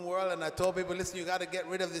Muslim world and I told people, listen, you got to get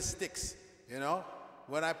rid of these sticks,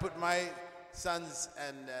 When I put my sons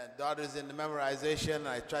and daughters in the memorization,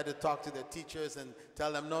 I try to talk to their teachers and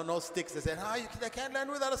tell them, no sticks. They said, I can't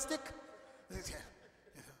learn without a stick.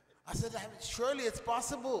 I said, surely it's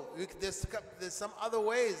possible. There's some other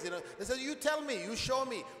ways, you know. They said, you tell me, you show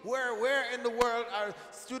me. Where in the world are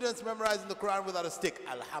students memorizing the Quran without a stick?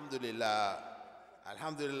 Alhamdulillah.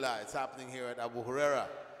 Alhamdulillah, it's happening here at Abu Huraira.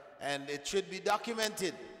 And it should be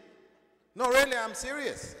documented. No, really, I'm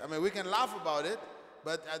serious. I mean, we can laugh about it,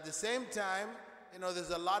 but at the same time, you know,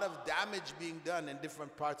 there's a lot of damage being done in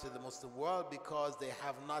different parts of the Muslim world because they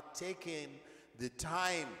have not taken the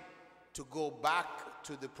time to go back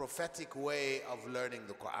to the prophetic way of learning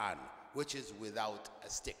the Quran, which is without a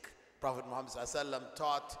stick. Prophet Muhammad ﷺ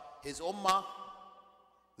taught his ummah,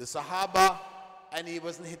 the Sahaba, and he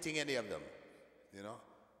wasn't hitting any of them, you know.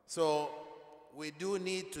 So we do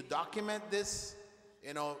need to document this,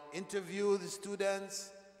 you know, interview the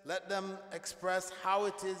students, let them express how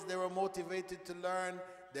it is they were motivated to learn,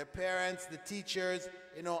 their parents, the teachers,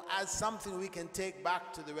 you know, as something we can take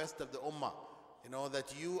back to the rest of the ummah. You know,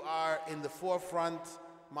 that you are in the forefront,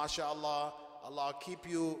 mashallah. Allah keep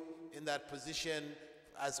you in that position.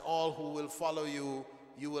 As all who will follow you,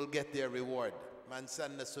 you will get their reward. Man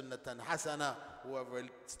sanna sunnatan hasana, whoever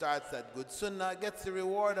starts that good sunnah gets the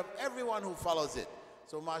reward of everyone who follows it.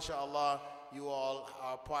 So mashallah, you all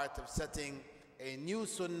are part of setting a new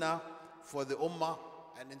sunnah for the ummah,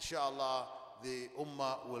 and inshallah the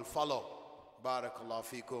ummah will follow. Barakallah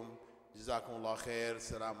feekum. Jazakumullah khair.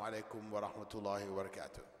 Assalamu alaikum wa rahmatullahi wa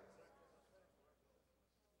barakatuh.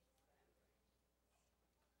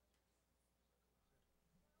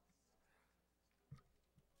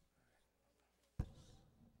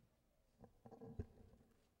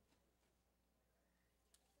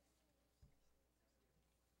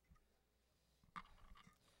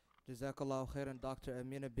 Jazakallah khairan, Dr.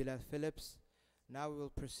 Amina Bilal Phillips. Now we will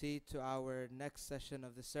proceed to our next session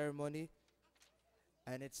of the ceremony,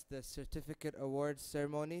 and it's the certificate awards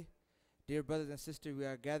ceremony. Dear brothers and sisters, we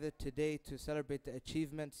are gathered today to celebrate the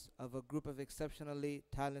achievements of a group of exceptionally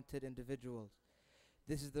talented individuals.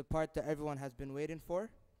 This is the part that everyone has been waiting for.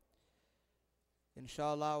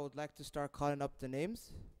 Inshallah, I would like to start calling up the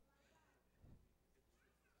names.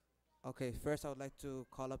 Okay, first I would like to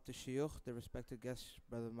call up the shuyukh, the respected guests,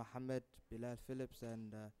 Brother Muhammad Bilal Phillips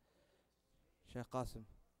and Sheikh Qasim.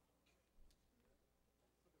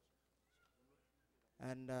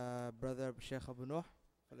 And Brother Sheikh Abu Nuh,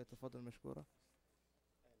 فليتفضل مشكورا.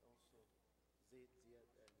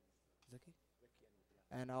 Zaki?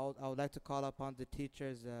 And I would like to call upon the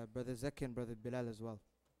teachers, Brother Zaki and Brother Bilal as well.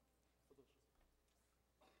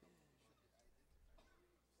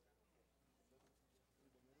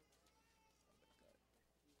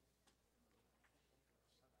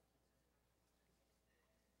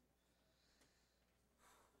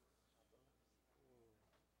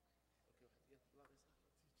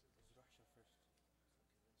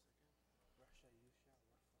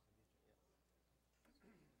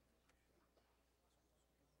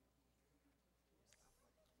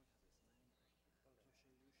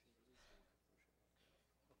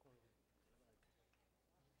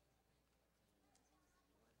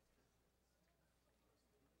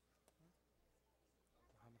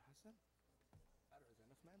 Muhammad Hassan? I don't know, is there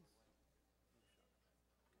enough men?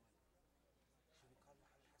 Should we call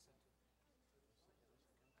Muhammad Hassan too?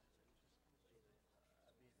 Brother Faisal.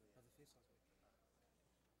 Call Faisal.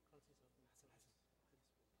 Hassan.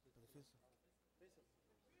 Brother Faisal.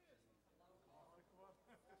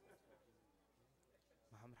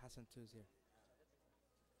 Muhammad Hassan too is here.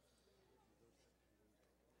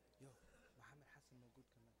 Yo, Muhammad Hassan موجود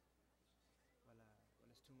كمان. ولا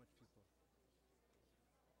it's too much people.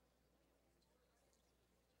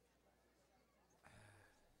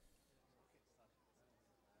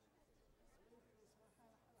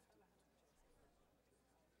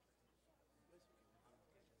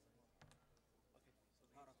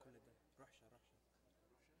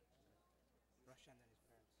 Russia and then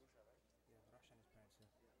his parents. Yeah, Russia and his parents,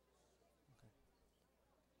 yeah.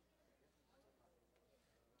 Okay.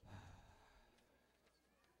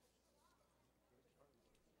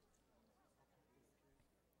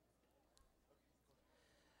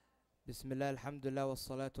 Bismillah, alhamdulillah, wa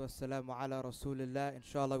salatu wa salamu ala rasulillah.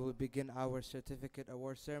 Inshallah, we'll begin our certificate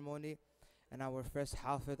award ceremony. And our first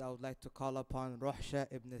hafid, I would like to call upon Ruhsha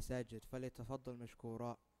ibn Sajid. فليتفضل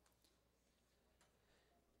مشكورا.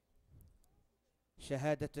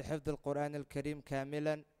 شهادة حفظ القرآن الكريم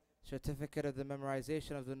كاملا. Certificate of the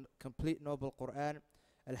memorization of the complete noble Quran.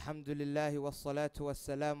 Alhamdulillah wa salatu wa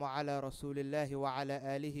salamu ala rasulillah wa ala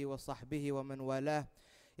alihi wa sahbihi wa man walah.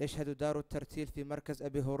 يشهد دار الترتيل في مركز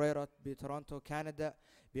أبي هريرة بتورونتو كندا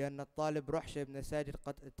بأن الطالب رحشة بن ساجد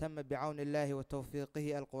قد تم بعون الله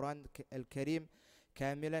وتوفيقه القرآن الكريم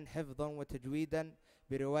كاملا حفظا وتجويدا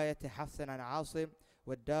برواية حفص عن عاصم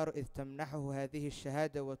والدار إذ تمنحه هذه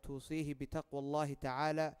الشهادة وتوصيه بتقوى الله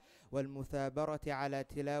تعالى والمثابرة على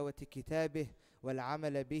تلاوة كتابه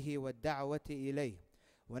والعمل به والدعوة إليه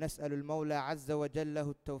ونسأل المولى عز وجل له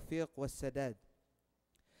التوفيق والسداد.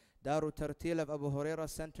 Darul Tarteel of Abu Huraira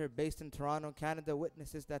Center based in Toronto, Canada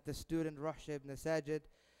witnesses that the student Ruhsha ibn Sajid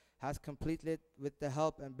has completed with the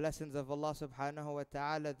help and blessings of Allah subhanahu wa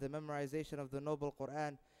ta'ala the memorization of the Noble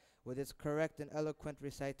Quran with its correct and eloquent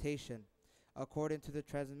recitation according to the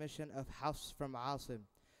transmission of Hafs from Asim.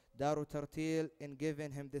 Darul Tarteel, in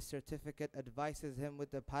giving him this certificate, advises him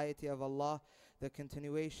with the piety of Allah, the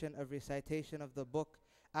continuation of recitation of the book,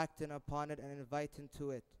 acting upon it and inviting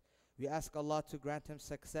to it. We ask Allah to grant him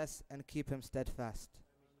success and keep him steadfast.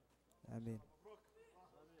 Ameen.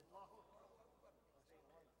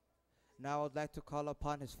 Now I would like to call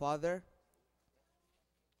upon his father.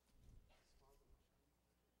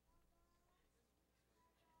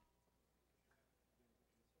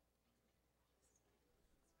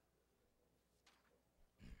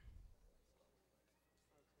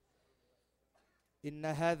 إن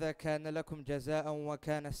هذا كان لكم جزاء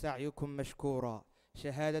وكان سعيكم مشكورا.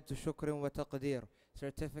 شهادة شكر وتقدير.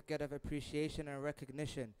 Certificate of appreciation and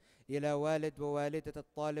recognition. إلى والد ووالدة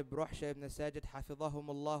الطالب رحشة ابن ساجد حفظهم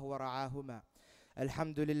الله ورعاهما.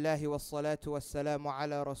 الحمد لله والصلاة والسلام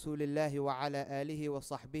على رسول الله وعلى آله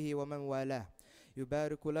وصحبه ومن والاه.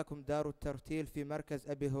 يبارك لكم دار الترتيل في مركز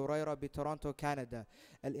أبي هريرة بتورونتو كندا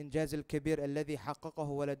الإنجاز الكبير الذي حققه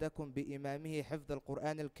ولدكم بإمامه حفظ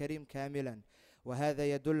القرآن الكريم كاملا، وهذا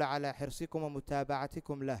يدل على حرصكم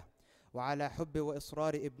ومتابعتكم له وعلى حب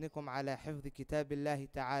وإصرار ابنكم على حفظ كتاب الله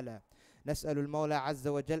تعالى. نسأل المولى عز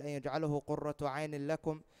وجل أن يجعله قرة عين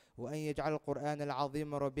لكم وأن يجعل القرآن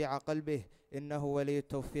العظيم ربيع قلبه إنه ولي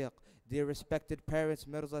التوفيق. Dear respected parents,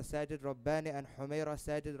 Mirza Sajid Rabbani and Huraira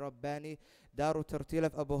Sajid Rabbani, Darul Tarteel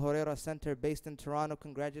of Abu Huraira Center based in Toronto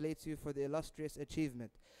congratulates you for the illustrious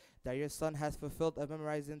achievement that your son has fulfilled of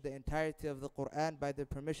memorizing the entirety of the Quran by the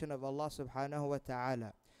permission of Allah subhanahu wa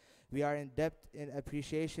ta'ala. We are in debt in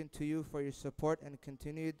appreciation to you for your support and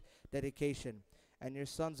continued dedication, and your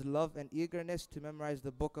son's love and eagerness to memorize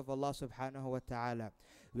the book of Allah subhanahu wa ta'ala.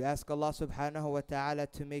 We ask Allah subhanahu wa ta'ala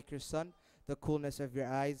to make your son the coolness of your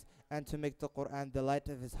eyes and to make the Quran the light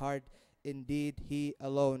of his heart. Indeed, he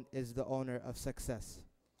alone is the owner of success.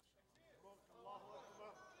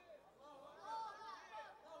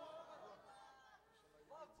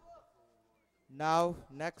 Now,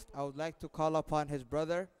 next, I would like to call upon his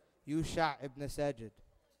brother, Yusha ibn Sajid.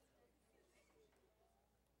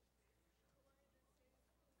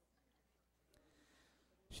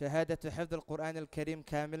 Shahada to Hifd al-Quran al-Kareem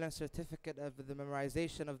Kamilan, certificate of the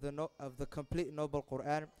memorization of the complete Noble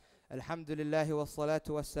Quran. Alhamdulillah wa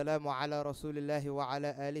salatu wa salamu ala rasulillahi wa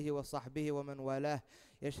ala alihi wa sahbihi wa man walah.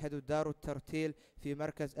 يشهد دار الترتيل في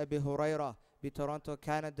مركز أبي هريرة بتورونتو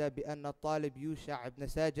كندا بأن الطالب يوشع بن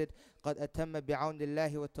ساجد قد أتم بعون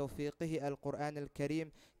الله وتوفيقه القرآن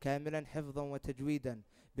الكريم كاملا حفظا وتجويدا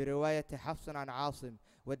برواية حفص عن عاصم،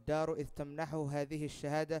 والدار إذ تمنحه هذه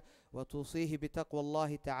الشهادة وتوصيه بتقوى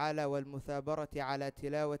الله تعالى والمثابرة على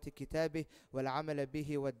تلاوة كتابه والعمل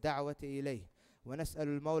به والدعوة إليه، ونسأل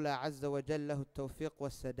المولى عز وجل له التوفيق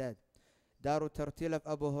والسداد. Darul Tarteel of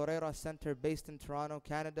Abu Huraira Center based in Toronto,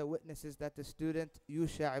 Canada witnesses that the student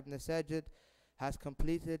Yusha ibn Sajid has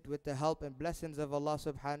completed with the help and blessings of Allah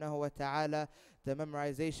subhanahu wa ta'ala the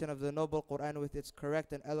memorization of the Noble Quran with its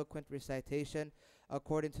correct and eloquent recitation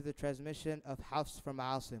according to the transmission of Hafs from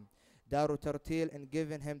Asim. Darul Tarteel, in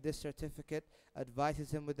giving him this certificate, advises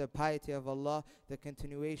him with the piety of Allah, the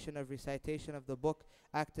continuation of recitation of the book,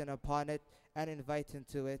 acting upon it, and inviting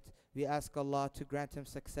to it. We ask Allah to grant him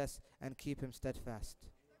success and keep him steadfast.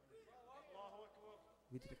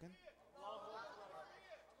 Read it again.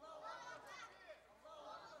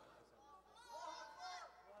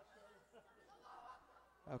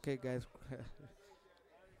 Okay, guys.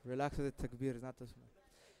 Relax with the takbir, it's not this one.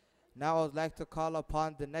 Now I would like to call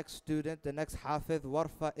upon the next student, the next Hafiz,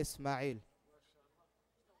 Warfa Ismail.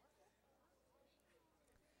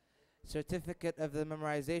 Certificate of the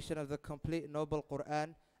memorization of the complete Noble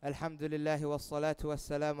Quran. Alhamdulillah wa salatu wa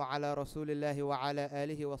salamu ala rasulillahi wa ala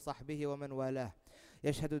alihi wa sahbihi wa man walah.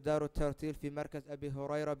 يشهد دار الترتيل في مركز أبي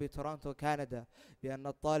هريرة بتورونتو كندا بأن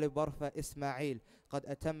الطالب ورفة إسماعيل قد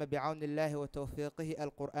أتم بعون الله وتوفيقه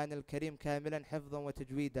القرآن الكريم كاملا حفظا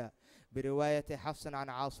وتجويدا برواية حفص عن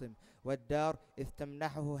عاصم، والدار إذ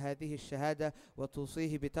تمنحه هذه الشهادة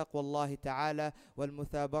وتوصيه بتقوى الله تعالى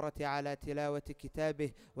والمثابرة على تلاوة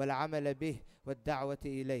كتابه والعمل به والدعوة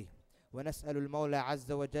إليه، ونسأل المولى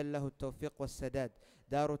عز وجل له التوفيق والسداد.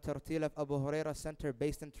 Darul Tarteel of Abu Huraira Center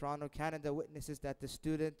based in Toronto, Canada witnesses that the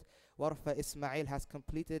student Warfa Ismail has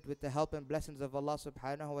completed with the help and blessings of Allah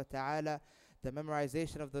subhanahu wa ta'ala the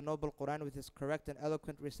memorization of the Noble Quran with its correct and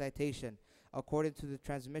eloquent recitation according to the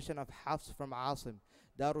transmission of Hafs from Asim.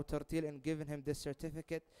 Darul Tarteel, in giving him this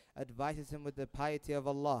certificate, advises him with the piety of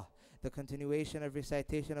Allah, the continuation of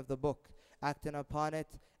recitation of the book, acting upon it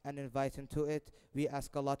and inviting to it. We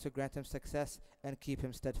ask Allah to grant him success and keep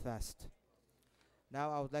him steadfast.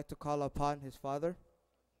 Now I would like to call upon his father.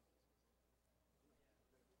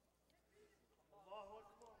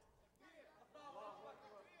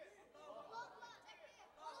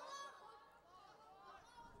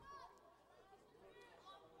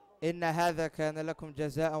 إن هذا كان لكم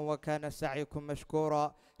جزاء وكان سعيكم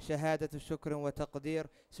مشكورا. شهادة شكر وتقدير,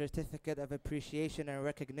 certificate of appreciation and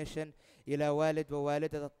recognition إلى والد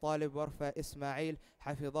ووالدة الطالب ورفة إسماعيل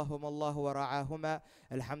حفظهم الله ورعاهما.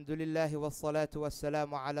 الحمد لله والصلاة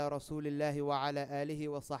والسلام على رسول الله وعلى آله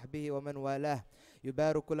وصحبه ومن والاه.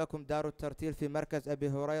 يبارك لكم دار الترتيل في مركز أبي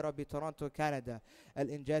هريرة بتورونتو كندا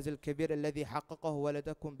الإنجاز الكبير الذي حققه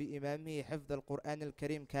ولدكم بإمامه حفظ القرآن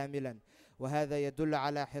الكريم كاملا، وهذا يدل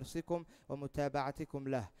على حرصكم ومتابعتكم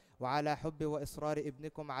له وعلى حب وإصرار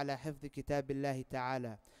ابنكم على حفظ كتاب الله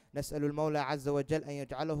تعالى. نسأل المولى عز وجل أن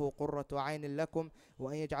يجعله قرة عين لكم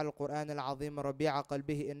وأن يجعل القرآن العظيم ربيع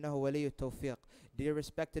قلبه إنه ولي التوفيق. Dear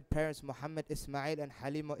respected parents Muhammad Ismail and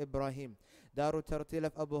Halima Ibrahim, Darul Tarteel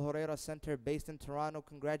of Abu Huraira Center based in Toronto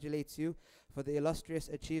congratulates you for the illustrious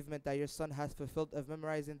achievement that your son has fulfilled of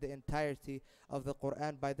memorizing the entirety of the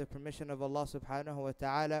Quran by the permission of Allah subhanahu wa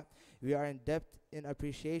ta'ala. We are in debt in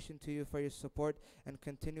appreciation to you for your support and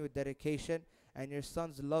continued dedication and your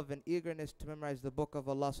son's love and eagerness to memorize the book of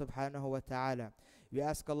Allah subhanahu wa ta'ala. We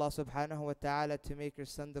ask Allah subhanahu wa ta'ala to make your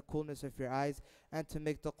son the coolness of your eyes and to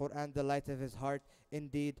make the Quran the light of his heart.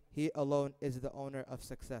 Indeed, he alone is the owner of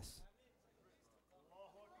success.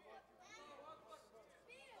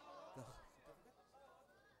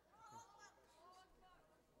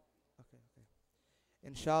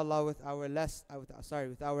 Inshallah, with our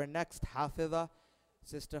next Hafidha,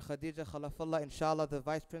 Sister Khadija Khalafullah, inshallah, the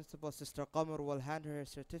Vice Principal, Sister Qamar, will hand her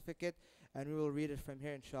certificate and we will read it from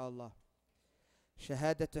here, inshallah.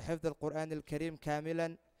 Shahadatu Hifdh al-Quran al-Kareem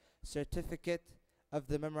Kamilan, certificate of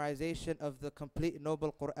the memorization of the complete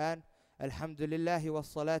Noble Quran. Alhamdulillahi wa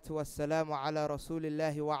salatu wa salamu ala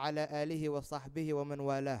rasulillahi wa ala alihi wa sahbihi wa man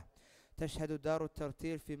walah. تشهد دار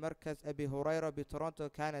الترتيل في مركز أبي هريرة بتورونتو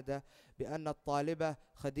كندا بأن الطالبة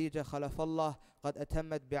خديجة خلف الله قد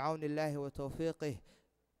أتمت بعون الله وتوفيقه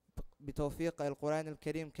بتوفيق القرآن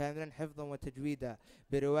الكريم كاملا حفظا وتجويدا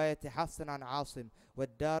برواية حفص عن عاصم،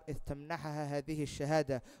 والدار إذ تمنحها هذه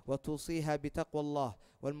الشهادة وتوصيها بتقوى الله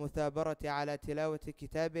والمثابرة على تلاوة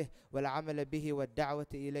كتابه والعمل به والدعوة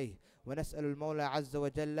إليه، ونسأل المولى عز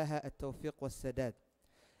وجل لها التوفيق والسداد.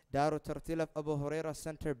 Darul Tarteel of Abu Huraira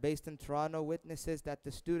Center based in Toronto witnesses that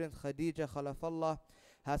the student Khadija Khalafallah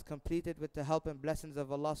has completed with the help and blessings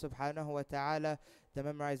of Allah subhanahu wa ta'ala the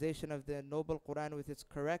memorization of the Noble Quran with its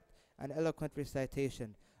correct and eloquent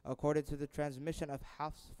recitation according to the transmission of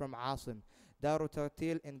Hafs from Asim. Darul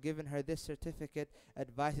Tarteel, in giving her this certificate,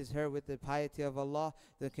 advises her with the piety of Allah,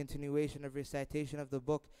 the continuation of recitation of the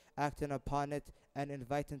book, acting upon it and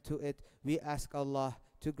inviting to it. We ask Allah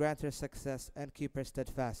to grant her success and keep her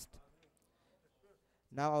steadfast.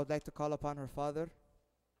 Now I would like to call upon her father.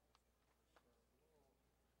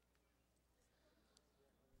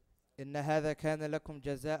 إن هذا كان لكم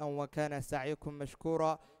جزاء وكان سعيكم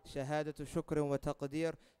مشكورا. شهادة شكر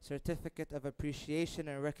وتقدير, certificate of appreciation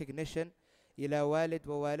and recognition إلى والد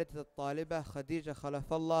ووالدة الطالبة خديجة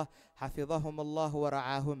خلف الله حفظهم الله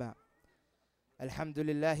ورعاهما. الحمد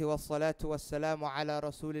لله والصلاة والسلام على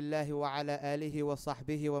رسول الله وعلى آله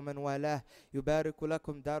وصحبه ومن والاه. يبارك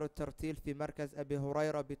لكم دار الترتيل في مركز أبي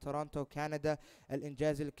هريرة بتورونتو كندا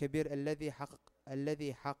الإنجاز الكبير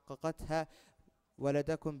الذي حققتها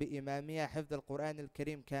ولدكم بإمامية حفظ القرآن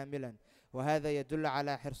الكريم كاملا، وهذا يدل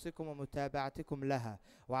على حرصكم ومتابعتكم لها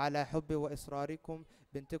وعلى حب وإصراركم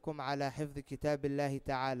بنتكم على حفظ كتاب الله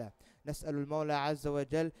تعالى. نسأل المولى عز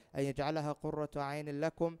وجل أن يجعلها قرة عين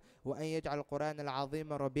لكم وأن يجعل القرآن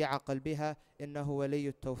العظيم ربيع قلبها إنه ولي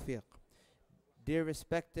التوفيق. Dear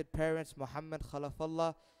respected parents Muhammad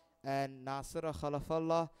Khalafallah and Nasira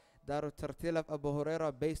Khalafallah, Darul Tarteel of Abu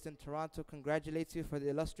Huraira based in Toronto congratulates you for the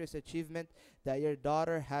illustrious achievement that your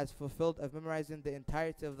daughter has fulfilled of memorizing the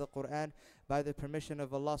entirety of the Quran by the permission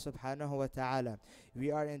of Allah subhanahu wa ta'ala.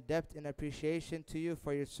 We are in debt in appreciation to you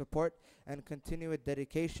for your support and continued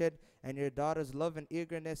dedication and your daughter's love and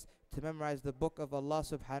eagerness to memorize the book of Allah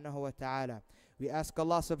subhanahu wa ta'ala. We ask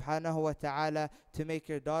Allah subhanahu wa ta'ala to make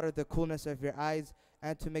your daughter the coolness of your eyes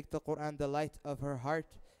and to make the Quran the light of her heart.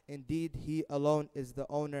 Indeed, He alone is the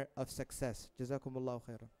owner of success. Jazakumullahu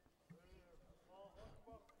khairan.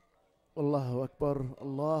 Allahu Akbar,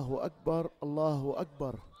 Allahu Akbar, Allahu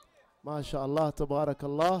Akbar. MashaAllah,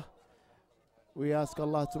 tabarakallah. We ask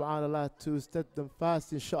Allah subhanahu to set them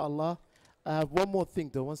fast, inshallah. I have one more thing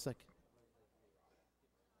though, one second.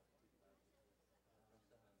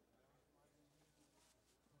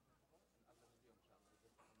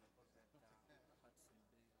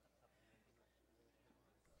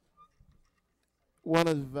 One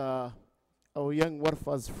of our young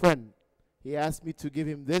Warfa's friend, he asked me to give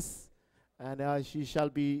him this, and she shall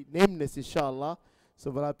be nameless, inshallah.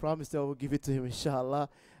 So, but I promised I will give it to him, inshallah.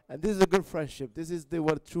 And this is a good friendship. This is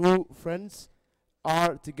what true friends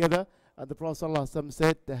are together. And the Prophet ﷺ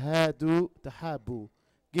said, "Tahadu, tahabu."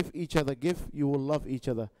 Give each other gift, you will love each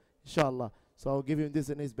other, inshallah. So I'll give him this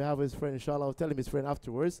in his behalf of his friend, inshallah. I'll tell him his friend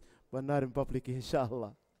afterwards, but not in public,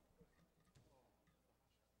 inshallah.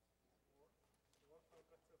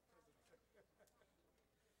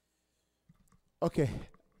 Okay,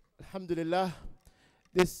 alhamdulillah.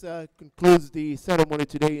 This concludes the ceremony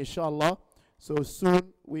today, inshallah. So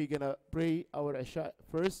soon we're going to pray our Isha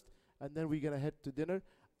first, and then we're going to head to dinner.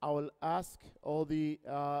 I will ask all the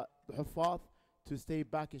Huffaz to stay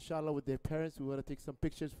back, inshallah, with their parents. We want to take some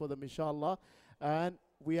pictures for them, inshallah. And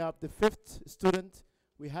we have the 5th student.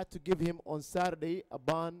 We had to give him on Saturday,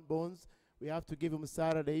 Aban Bones. We have to give him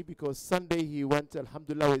Saturday because Sunday he went,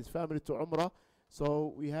 alhamdulillah, with his family to Umrah.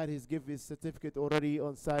 So we had give his certificate already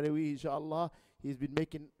on Saturday, inshallah. He's been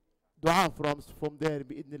making dua from there,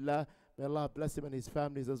 bi'idhnillah. May Allah bless him and his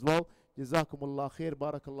families as well. Jazakumullah khair,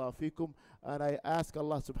 barakallah fikum. And I ask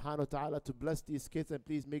Allah subhanahu wa ta'ala to bless these kids and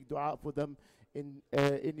please make dua for them in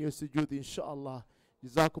your sujood, inshallah.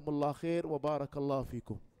 Jazakumullah khair wa barakallah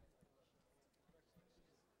fikum.